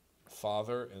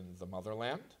Father in the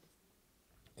Motherland.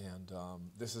 And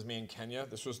this is me in Kenya.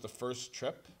 This was the first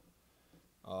trip.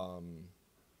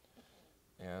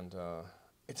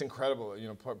 It's incredible,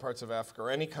 parts of Africa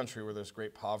or any country where there's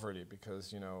great poverty,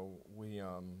 because, we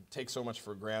take so much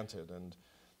for granted. And,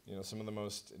 some of the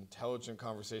most intelligent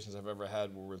conversations I've ever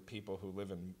had were with people who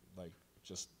live in, like,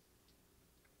 just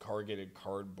corrugated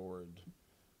cardboard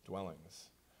dwellings.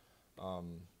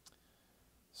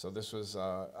 So this was,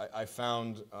 I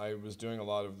found I was doing a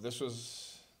lot of, this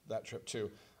was that trip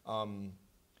too.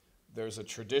 There's a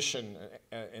tradition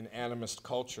in animist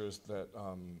cultures that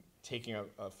taking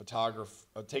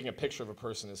taking a picture of a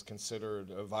person is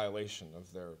considered a violation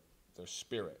of their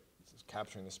spirit. It's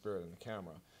capturing the spirit in the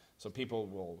camera. So people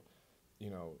will,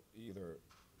 either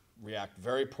react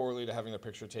very poorly to having their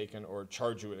picture taken or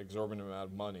charge you an exorbitant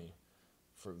amount of money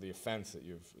for the offense that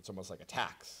it's almost like a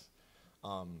tax.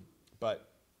 But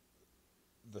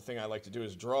the thing I like to do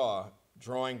is draw.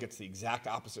 Drawing gets the exact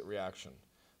opposite reaction.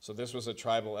 So this was a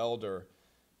tribal elder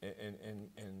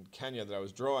in Kenya that I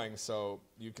was drawing. So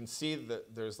you can see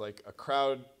that there's like a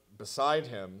crowd beside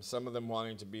him, some of them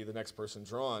wanting to be the next person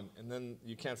drawn, and then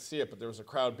you can't see it, but there was a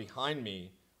crowd behind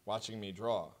me watching me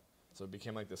draw. So it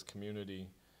became like this community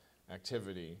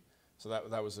activity. So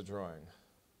that was the drawing,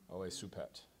 Ole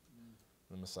Supet,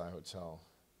 the Maasai Hotel.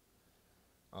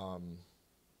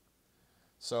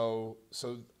 So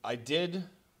I did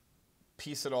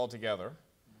piece it all together,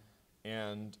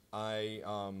 and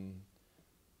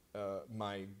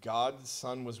my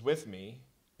godson was with me,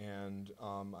 and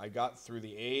I got through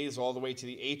the A's all the way to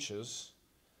the H's,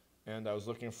 and I was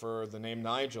looking for the name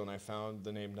Nigel, and I found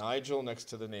the name Nigel next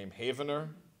to the name Havener,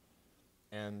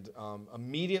 and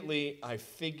immediately I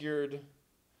figured,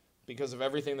 because of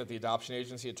everything that the adoption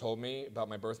agency had told me about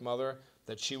my birth mother,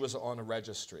 that she was on a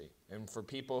registry. And for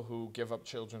people who give up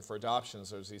children for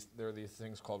adoptions, there are these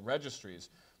things called registries,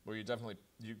 where you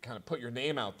kind of put your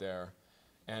name out there,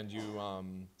 and you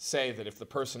say that if the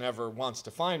person ever wants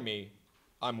to find me,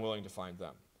 I'm willing to find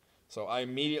them. So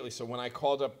when I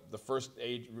called up the first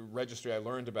registry I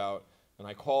learned about, and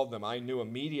I called them, I knew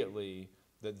immediately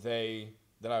that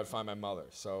I would find my mother.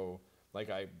 So like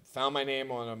I found my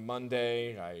name on a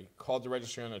Monday, I called the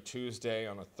registry on a Tuesday,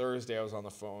 on a Thursday I was on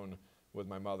the phone with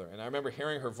my mother. And I remember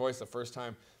hearing her voice the first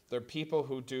time. There are people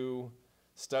who do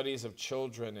studies of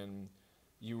children, and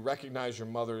you recognize your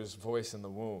mother's voice in the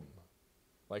womb.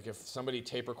 Like if somebody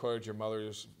tape recorded your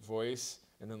mother's voice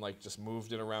and then like just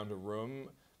moved it around a room,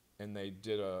 and they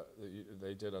did a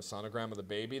sonogram of the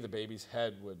baby's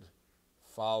head would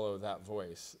follow that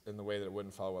voice in the way that it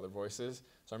wouldn't follow other voices.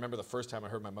 So I remember the first time I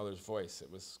heard my mother's voice, it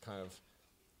was kind of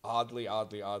oddly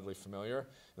familiar.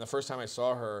 And the first time I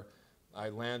saw her, I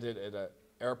landed at an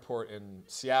airport in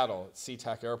Seattle,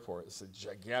 SeaTac Airport. It's a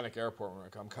gigantic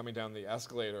airport. I'm coming down the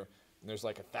escalator, and there's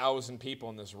like 1,000 people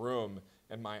in this room,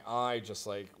 and my eye just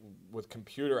like, with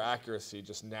computer accuracy,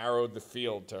 just narrowed the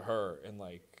field to her in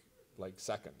like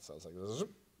seconds. I was like,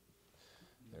 zoop.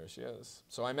 There she is.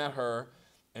 So I met her,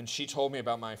 and she told me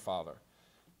about my father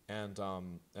and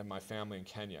my family in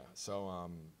Kenya. So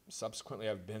subsequently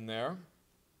I've been there.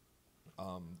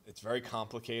 It's very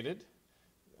complicated.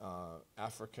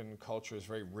 African culture is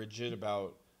very rigid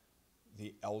about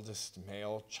the eldest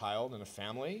male child in a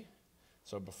family.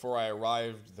 So before I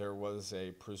arrived, there was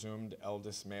a presumed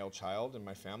eldest male child in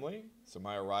my family. So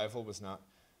my arrival was not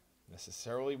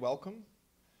necessarily welcome.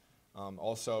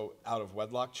 Also, out of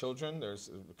wedlock children, there's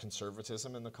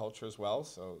conservatism in the culture as well,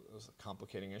 so it was a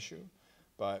complicating issue.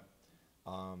 But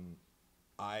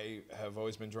I have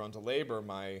always been drawn to labor.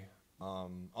 My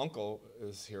uncle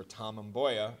is here, Tom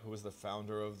Mboya, who was the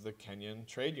founder of the Kenyan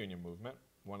trade union movement,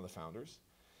 one of the founders.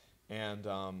 And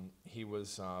he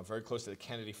was very close to the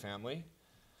Kennedy family.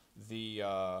 The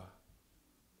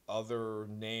other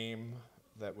name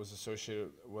that was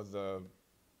associated with the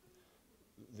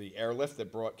airlift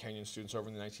that brought Kenyan students over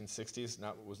in the 1960s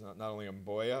was not only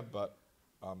Mboya, but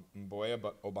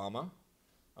Obama.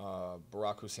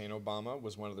 Barack Hussein Obama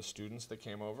was one of the students that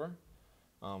came over.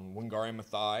 Wangari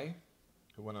Maathai,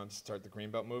 who went on to start the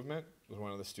Greenbelt movement, was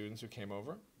one of the students who came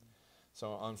over.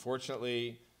 So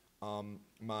unfortunately,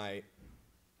 my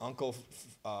uncle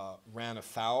ran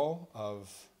afoul of,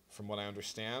 from what I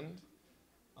understand,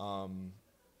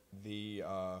 the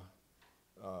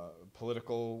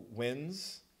political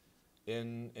winds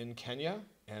in Kenya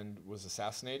and was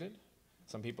assassinated.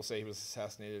 Some people say he was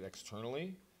assassinated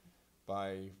externally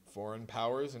by foreign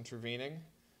powers intervening.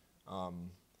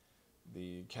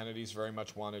 The Kennedys very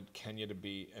much wanted Kenya to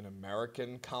be an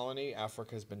American colony.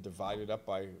 Africa has been divided up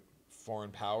by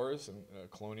foreign powers and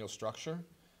colonial structure.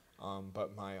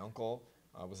 But my uncle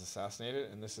was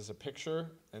assassinated, and this is a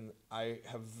picture. And I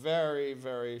have very,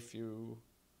 very few,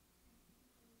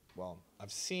 well,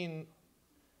 I've seen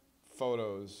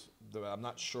photos, I'm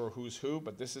not sure who's who,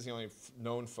 but this is the only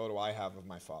known photo I have of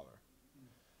my father.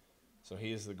 So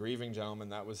he is the grieving gentleman.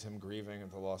 That was him grieving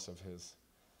at the loss of his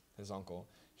uncle.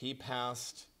 He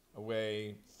passed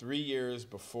away 3 years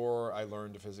before I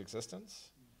learned of his existence.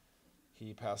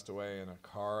 He passed away in a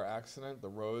car accident. The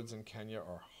roads in Kenya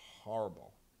are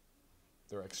horrible.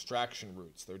 They're extraction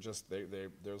routes. They're just,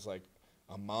 there's like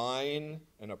a mine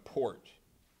and a port,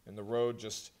 and the road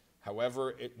just,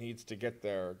 however it needs to get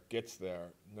there, gets there.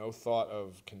 No thought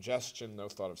of congestion, no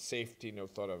thought of safety, no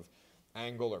thought of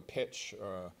angle or pitch,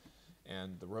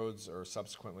 and the roads are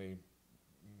subsequently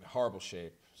horrible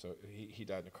shape. So he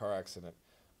died in a car accident.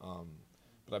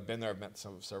 But I've been there, I've met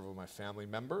several of my family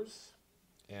members,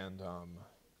 and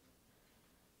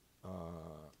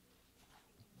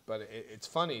but it's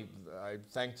funny, I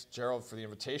thanked Gerald for the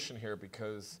invitation here,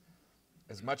 because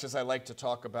as much as I like to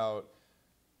talk about,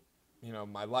 you know,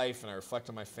 my life and I reflect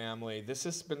on my family, this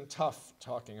has been tough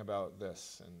talking about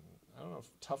this. And I don't know if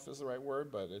tough is the right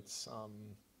word, but it's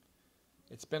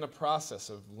been a process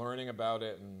of learning about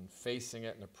it and facing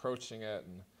it and approaching it,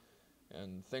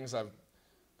 and things I've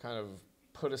kind of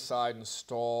put aside and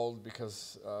stalled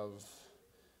because of,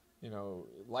 you know,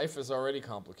 life is already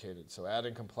complicated. So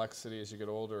adding complexity as you get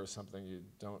older is something you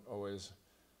don't always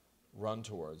run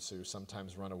towards. So you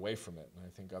sometimes run away from it. And I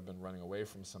think I've been running away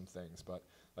from some things. But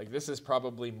like, this is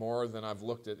probably more than I've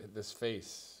looked at this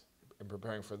face in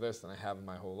preparing for this than I have in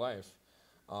my whole life.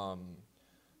 You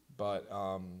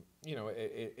know,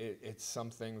 it's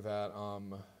something that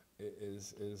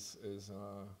is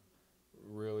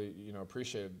really, you know,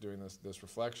 appreciated doing this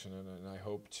reflection, and I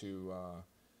hope to,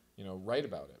 you know, write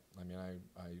about it. I mean,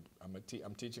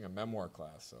 I'm teaching a memoir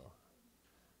class, so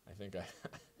I think I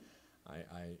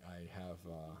have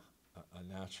a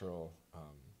natural,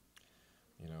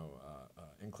 you know,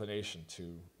 inclination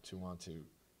to want to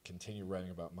continue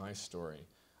writing about my story.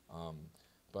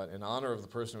 But in honor of the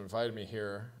person who invited me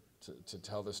here to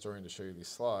tell this story and to show you these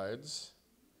slides,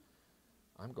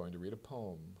 I'm going to read a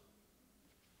poem.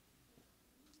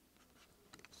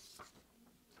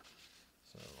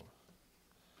 So,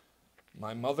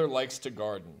 my mother likes to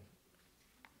garden,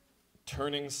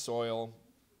 turning soil,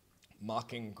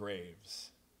 mocking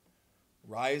graves,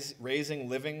 raising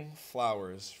living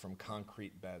flowers from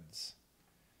concrete beds.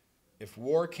 If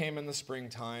war came in the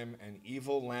springtime and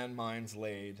evil landmines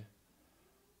laid,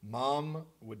 Mom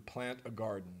would plant a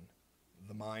garden,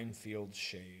 the minefield's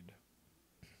shade.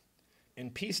 In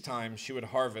peacetime, she would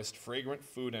harvest fragrant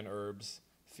food and herbs,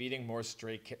 feeding more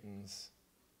stray kittens,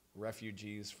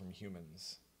 refugees from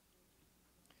humans.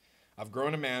 I've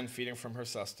grown a man feeding from her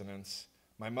sustenance.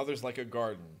 My mother's like a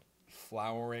garden,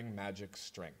 flowering magic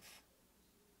strength.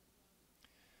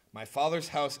 My father's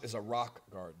house is a rock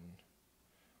garden,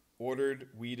 ordered,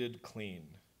 weeded, clean.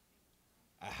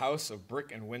 A house of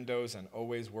brick and windows and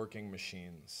always working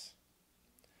machines.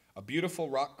 A beautiful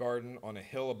rock garden on a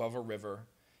hill above a river.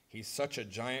 He's such a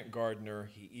giant gardener,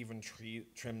 he even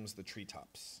trims the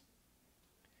treetops.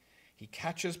 He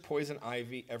catches poison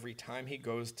ivy every time he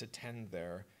goes to tend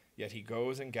there, yet he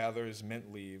goes and gathers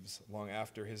mint leaves long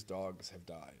after his dogs have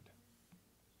died.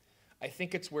 I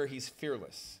think it's where he's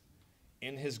fearless,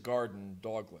 in his garden,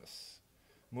 dogless,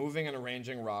 moving and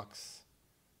arranging rocks,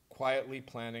 quietly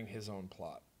planning his own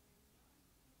plot.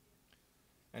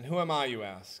 And who am I, you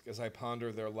ask, as I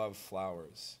ponder their love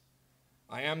flowers?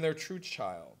 I am their true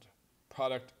child,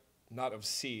 product not of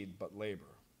seed, but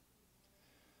labor.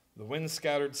 The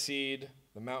wind-scattered seed,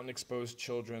 the mountain-exposed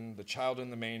children, the child in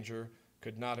the manger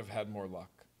could not have had more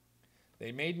luck.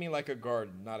 They made me like a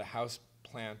garden, not a house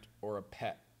plant or a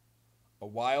pet, a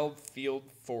wild field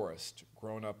forest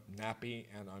grown up nappy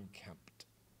and unkempt.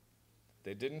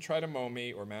 They didn't try to mow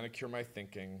me or manicure my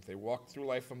thinking. They walked through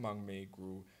life among me,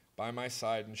 grew by my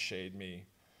side and shade me,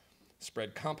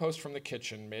 spread compost from the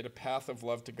kitchen, made a path of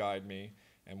love to guide me,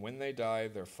 and when they die,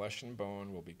 their flesh and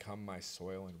bone will become my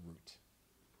soil and root.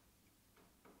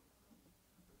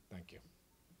 Thank you.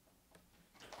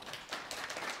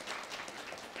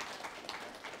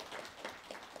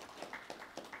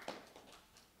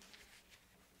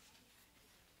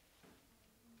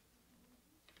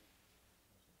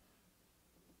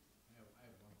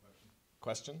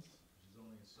 questions? Which is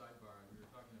only a sidebar. We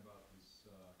were talking about this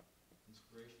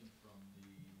inspiration from the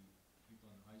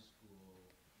people in high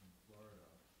school in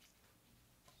Florida.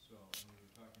 So when we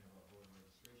were talking about voter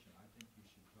registration, I think you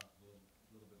should talk a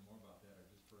little bit more about that, or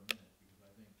just for a minute, because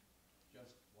I think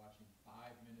just watching 5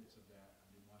 minutes of that,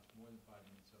 I didn't watch more than 5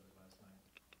 minutes of it last night,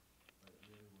 but it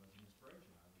really was an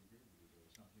inspiration. I would agree with you. There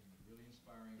was something really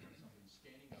inspiring about somebody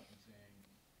standing up and saying,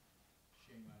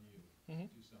 shame on you,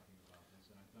 do something about this.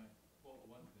 And I thought, well,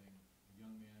 one thing a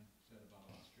young man said about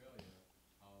Australia,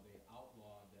 how they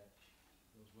outlawed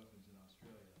those weapons in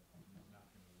Australia, and there's not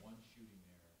been one shooting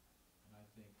there. And I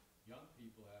think young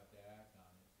people have to act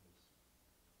on it, because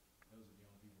those are the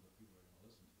only people that people are going to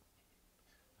listen to.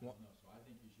 I don't know, so I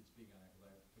think you should speak on that, because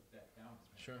I took that down as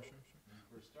my vote when you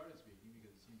first started speaking,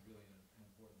 because it seemed really an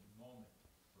important moment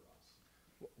for us.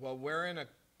 Well, we're in a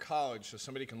college, so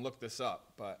somebody can look this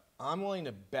up, but I'm willing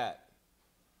to bet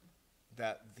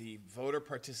that the voter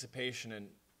participation in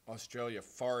Australia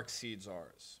far exceeds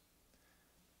ours.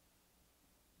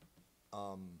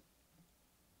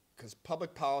 Because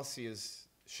public policy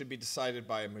should be decided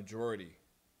by a majority,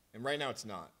 and right now it's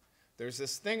not. There's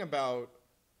this thing about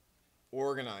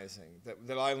organizing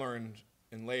that I learned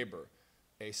in labor.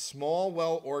 A small,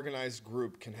 well-organized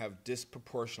group can have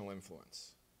disproportional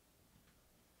influence.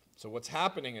 So what's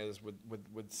happening is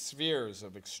with spheres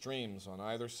of extremes on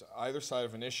either side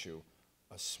of an issue,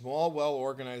 a small,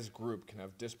 well-organized group can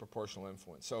have disproportional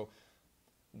influence. So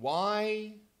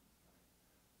why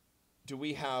do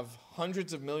we have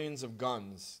hundreds of millions of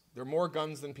guns? There are more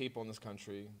guns than people in this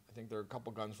country. I think there are a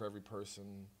couple guns for every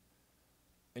person.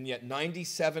 And yet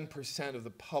 97% of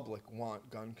the public want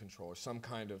gun control or some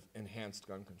kind of enhanced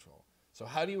gun control. So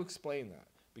how do you explain that?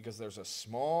 Because there's a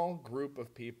small group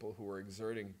of people who are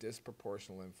exerting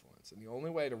disproportional influence. And the only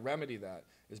way to remedy that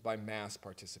is by mass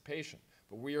participation.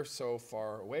 But we are so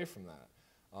far away from that.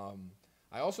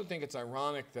 I also think it's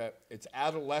ironic that it's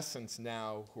adolescents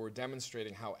now who are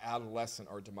demonstrating how adolescent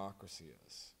our democracy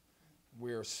is.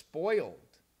 We're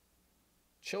spoiled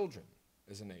children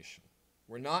as a nation.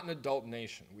 We're not an adult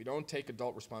nation. We don't take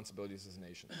adult responsibilities as a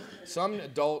nation. Some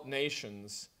adult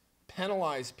nations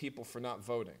penalize people for not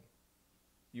voting.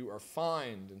 You are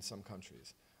fined in some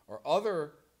countries. Or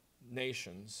other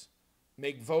nations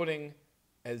make voting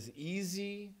as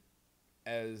easy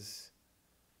as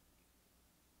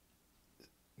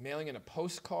mailing in a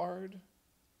postcard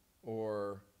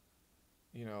or,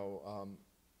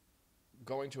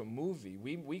 going to a movie.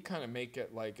 We kind of make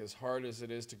it like as hard as it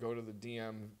is to go to the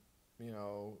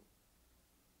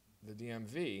the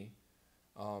DMV.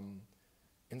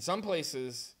 In some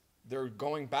places, they're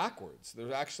going backwards.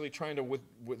 They're actually trying to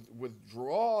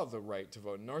withdraw the right to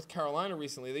vote. In North Carolina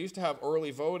recently, they used to have early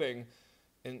voting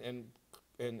in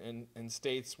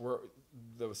states where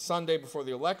the Sunday before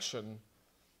the election,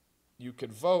 you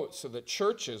could vote so that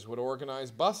churches would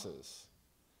organize buses.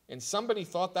 And somebody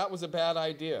thought that was a bad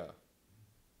idea.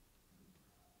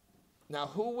 Now,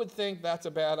 who would think that's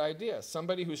a bad idea?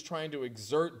 Somebody who's trying to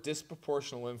exert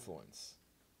disproportional influence.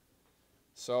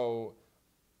 So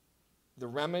the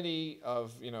remedy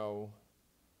of,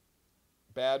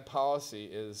 bad policy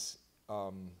is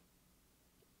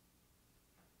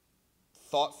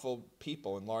thoughtful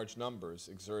people in large numbers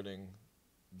exerting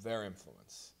their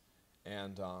influence.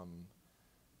 And,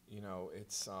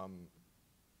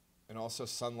 and also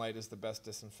sunlight is the best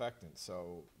disinfectant.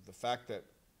 So the fact that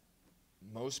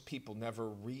most people never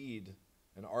read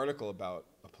an article about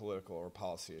a political or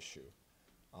policy issue.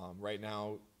 Right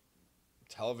now,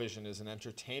 television is an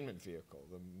entertainment vehicle.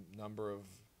 The number of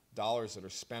dollars that are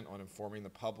spent on informing the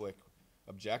public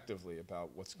objectively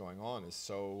about what's going on is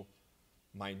so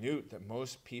minute that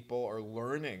most people are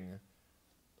learning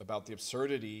about the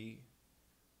absurdity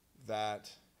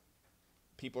that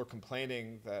people are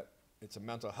complaining that it's a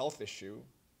mental health issue,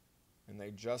 and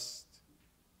they just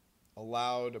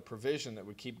allowed a provision that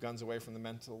would keep guns away from the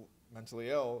mentally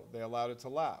ill. They allowed it to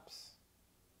lapse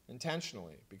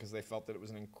intentionally because they felt that it was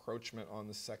an encroachment on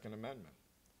the Second Amendment.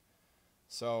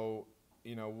 So,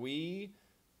 we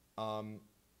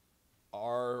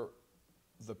are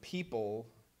the people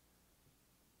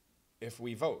if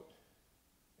we vote.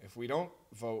 If we don't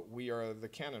vote, we are the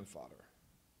cannon fodder.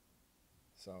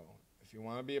 So if you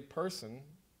want to be a person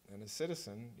and a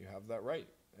citizen, you have that right.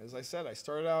 As I said, I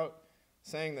started out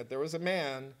saying that there was a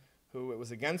man who it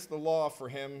was against the law for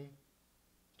him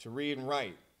to read and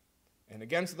write. And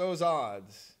against those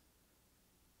odds,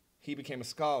 he became a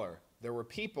scholar. There were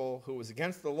people who it was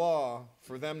against the law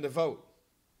for them to vote.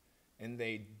 And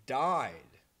they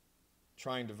died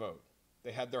trying to vote.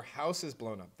 They had their houses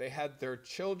blown up. They had their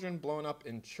children blown up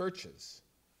in churches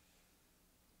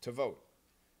to vote.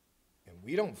 and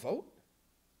we don't vote,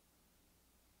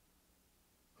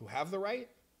 who have the right,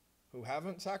 who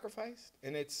haven't sacrificed.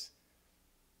 And it's,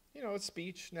 it's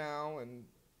speech now, and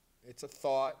it's a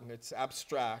thought, and it's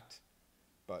abstract,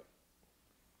 but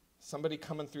somebody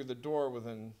coming through the door with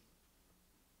an,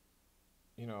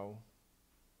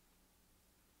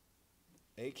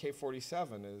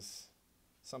 AK-47 is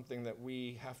something that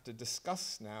we have to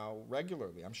discuss now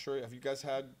regularly. I'm sure, have you guys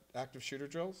had active shooter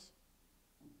drills?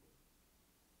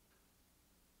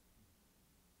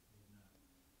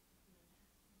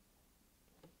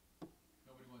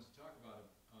 Nobody wants to talk about it.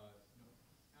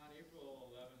 On April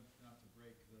 11th, not to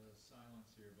break the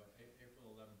silence here, but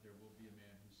April 11th, there will be a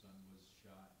man whose son was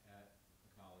shot at a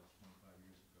college 25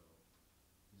 years ago.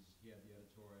 He had the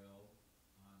editorial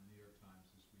on the New York Times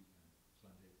this weekend,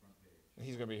 Sunday front page.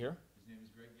 He's going to be here? His name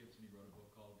is Greg Gibson. He wrote a book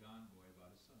called Gone Boy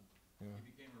about his son. Yeah. He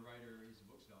became a writer. He's a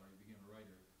bookseller. He became a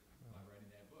writer by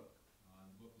writing that book.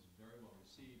 The book was very well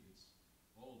received. It's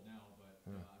old now, but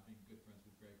I've been good friends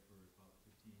with Greg for about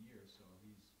 15 years. So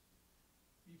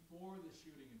before the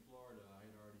shooting in Florida, I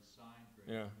had already signed Greg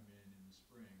to come in the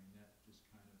spring, and that just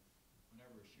kind of,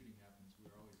 whenever a shooting happens,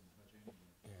 we're always in touch anyway.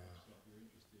 Yeah. So if you're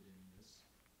interested in this,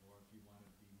 or if you want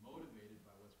to be motivated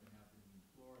by what's been happening in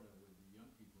Florida with the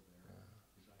young people there,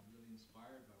 because I'm really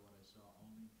inspired by what I saw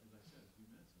only, as I said, a few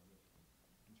minutes of it,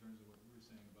 in terms of what you were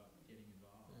saying about getting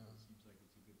involved. It seems like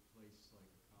it's a good place, like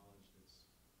a college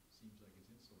seems like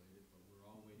it's insulated, but we're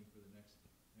all waiting for the next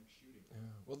shooting. Yeah.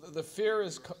 Well, the fear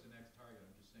is... The next target,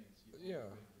 I'm just saying. Yeah.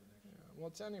 Well,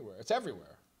 it's anywhere. It's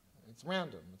everywhere. It's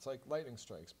random. It's like lightning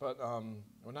strikes. But, well,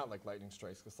 not like lightning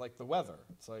strikes. It's like the weather.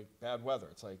 It's like bad weather.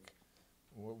 It's like,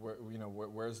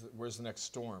 where's the next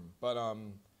storm? But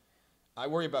I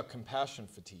worry about compassion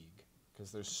fatigue,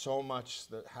 because there's so much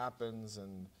that happens,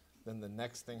 and then the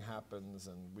next thing happens,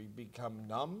 and we become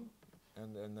numb,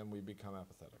 and then we become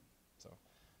apathetic. So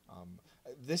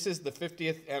this is the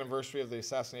 50th anniversary of the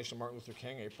assassination of Martin Luther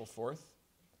King, April 4th.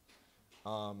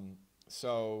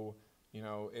 So,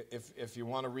 if you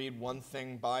want to read one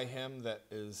thing by him that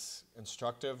is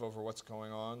instructive over what's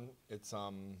going on, it's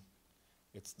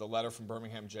the letter from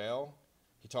Birmingham jail.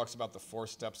 He talks about the 4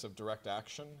 steps of direct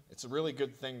action. It's a really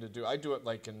good thing to do. I do it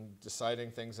like in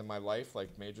deciding things in my life,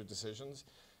 like major decisions.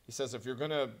 He says if you're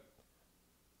going to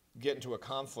get into a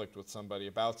conflict with somebody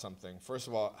about something, first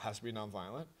of all, it has to be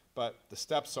nonviolent. But the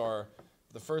steps are,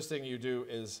 the first thing you do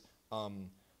is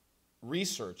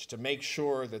research to make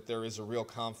sure that there is a real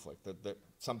conflict, that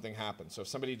something happens. So if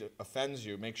somebody offends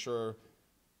you, make sure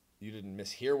you didn't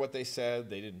mishear what they said,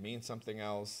 they didn't mean something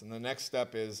else. And the next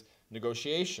step is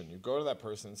negotiation. You go to that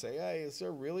person and say, hey, is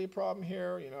there really a problem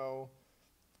here?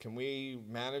 Can we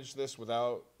manage this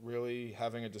without really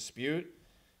having a dispute?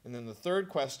 And then the third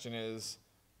question is,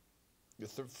 the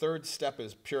third step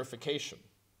is purification.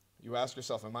 You ask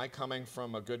yourself, am I coming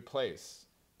from a good place?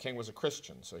 King was a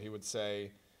Christian, so he would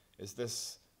say, is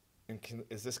this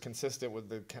consistent with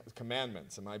the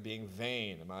commandments? Am I being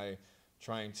vain? Am I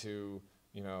trying to,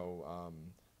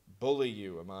 bully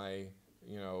you? Am I,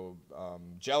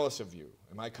 jealous of you?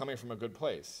 Am I coming from a good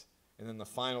place? And then the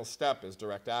final step is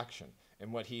direct action.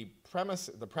 And the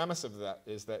premise of that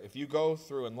is that if you go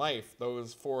through in life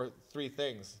those 3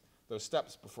 things, those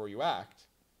steps before you act,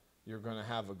 you're going to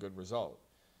have a good result.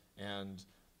 And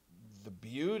the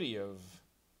beauty of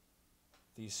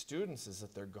these students is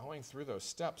that they're going through those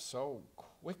steps so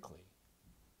quickly.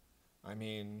 I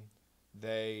mean,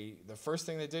 the first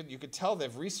thing they did, you could tell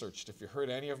they've researched if you heard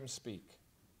any of them speak.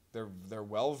 They're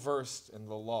well versed in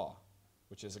the law,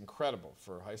 which is incredible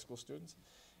for high school students.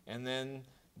 And then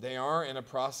they are in a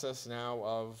process now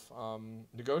of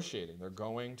negotiating. They're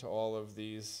going to all of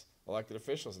these elected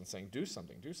officials and saying, do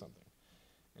something, do something.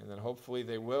 And then hopefully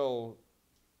they will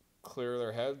clear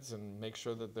their heads and make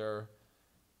sure that they're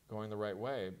going the right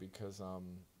way, because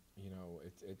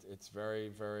it's very,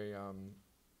 very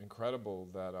incredible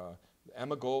that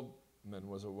Emma Goldman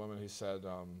was a woman who said,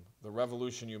 the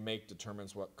revolution you make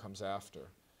determines what comes after.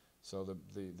 So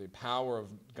the power of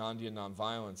Gandhian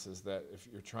nonviolence is that if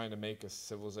you're trying to make a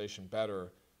civilization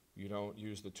better, you don't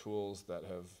use the tools that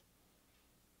have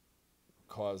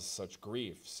caused such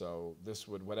grief. So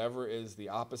whatever is the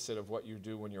opposite of what you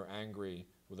do when you're angry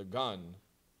with a gun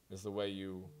is the way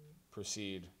you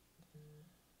proceed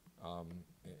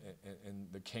in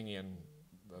the Kingian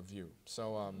view.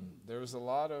 So there's a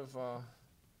lot of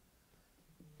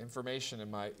information in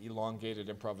my elongated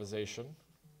improvisation.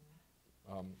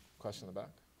 Question in the back?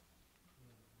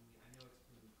 I know it's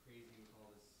been crazy with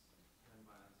all this gun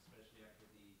violence, especially after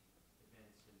the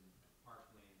events in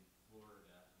Parkland, Florida.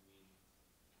 I mean,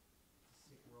 it's a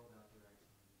sick world out there.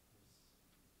 There's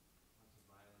lots of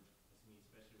violence. I mean,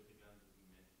 especially with the gun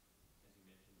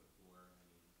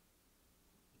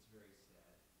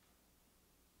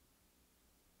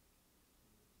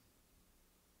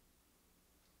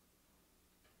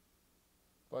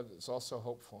but it's also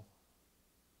hopeful.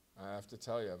 I have to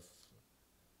tell you,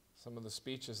 some of the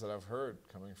speeches that I've heard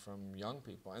coming from young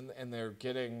people, and they're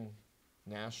getting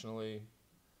nationally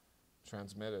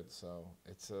transmitted. So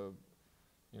it's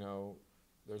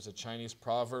there's a Chinese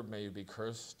proverb, may you be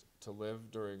cursed to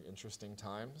live during interesting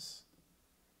times.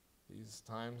 These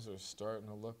times are starting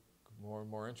to look more and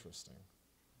more interesting.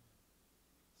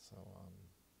 So,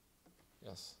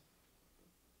 yes.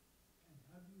 And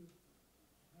how do you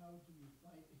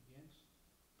fight against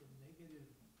the negative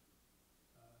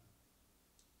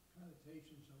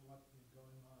connotations of what's been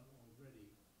going on already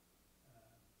by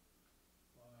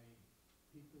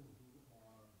people who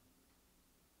are,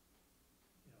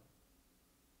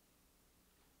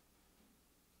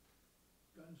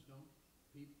 guns don't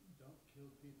kill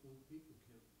people, people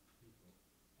kill people.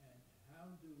 And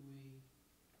how do we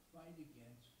fight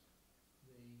against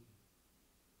the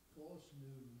false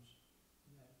news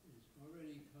that is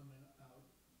already coming out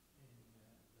in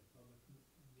the public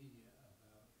media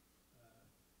about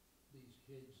these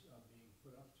kids are being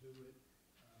put up to it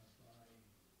by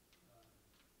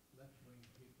lecturing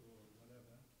people or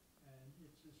whatever, and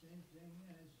it's the same thing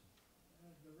as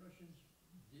the Russians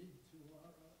did to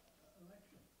our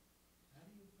election. How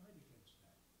do you fight against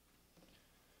that?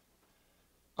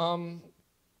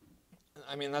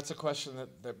 I mean, that's a question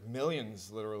that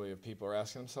millions, literally, of people are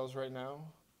asking themselves right now.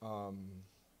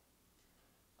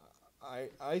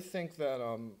 I think that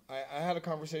I had a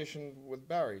conversation with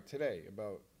Barry today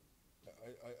about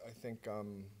I think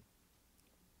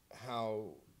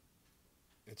how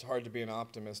it's hard to be an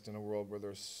optimist in a world where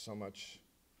there's so much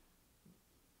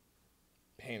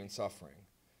pain and suffering,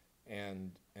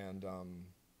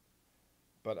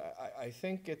 but I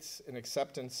think it's an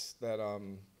acceptance that I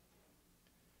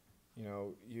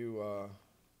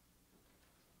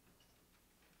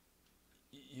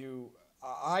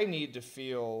need to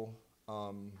feel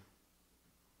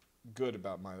good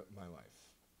about my life,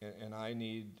 and I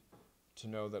need to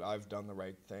know that I've done the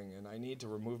right thing, and I need to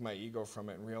remove my ego from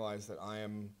it and realize that I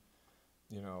am,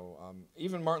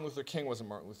 even Martin Luther King wasn't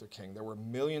Martin Luther King. There were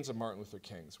millions of Martin Luther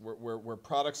Kings. We're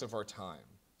products of our time.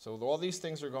 So all these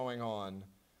things are going on.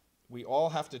 We all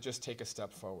have to just take a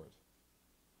step forward.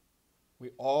 We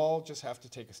all just have to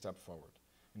take a step forward.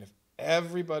 And if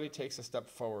everybody takes a step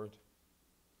forward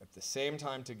at the same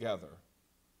time together,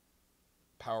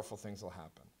 powerful things will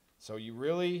happen. So you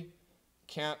really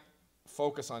can't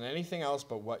focus on anything else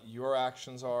but what your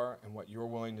actions are and what you're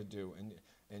willing to do.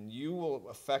 And you will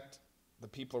affect the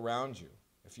people around you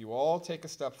if you all take a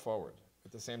step forward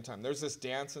at the same time. There's this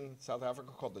dance in South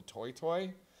Africa called the Toy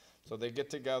Toy. So they get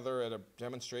together at a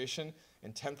demonstration,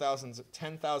 and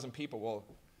 10,000 people will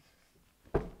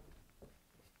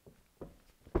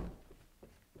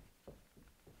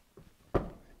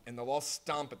and they'll all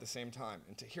stomp at the same time.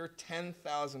 And to hear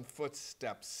 10,000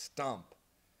 footsteps stomp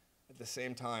at the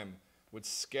same time would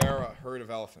scare a herd of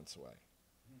elephants away.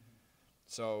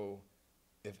 So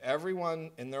if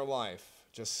everyone in their life,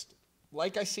 just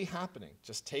like I see happening,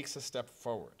 just takes a step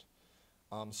forward.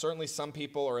 Certainly some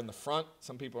people are in the front,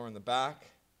 some people are in the back.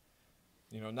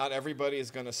 Not everybody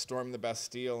is going to storm the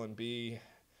Bastille and be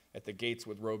at the gates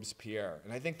with Robespierre.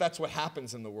 And I think that's what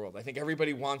happens in the world. I think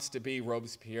everybody wants to be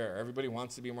Robespierre. Everybody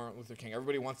wants to be Martin Luther King.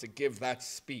 Everybody wants to give that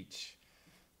speech,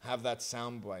 have that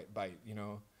sound bite,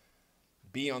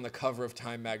 be on the cover of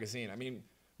Time magazine. I mean,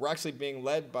 we're actually being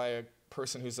led by a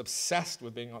person who's obsessed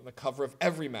with being on the cover of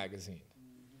every magazine.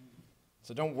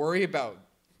 So don't worry about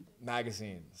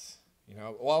magazines.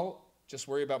 Just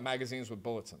worry about magazines with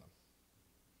bullets in them.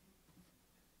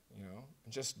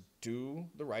 And just do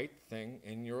the right thing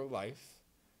in your life.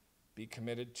 Be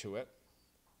committed to it.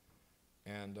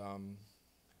 And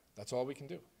that's all we can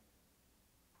do.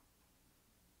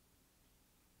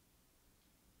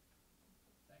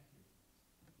 Thank you.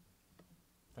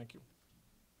 Thank you.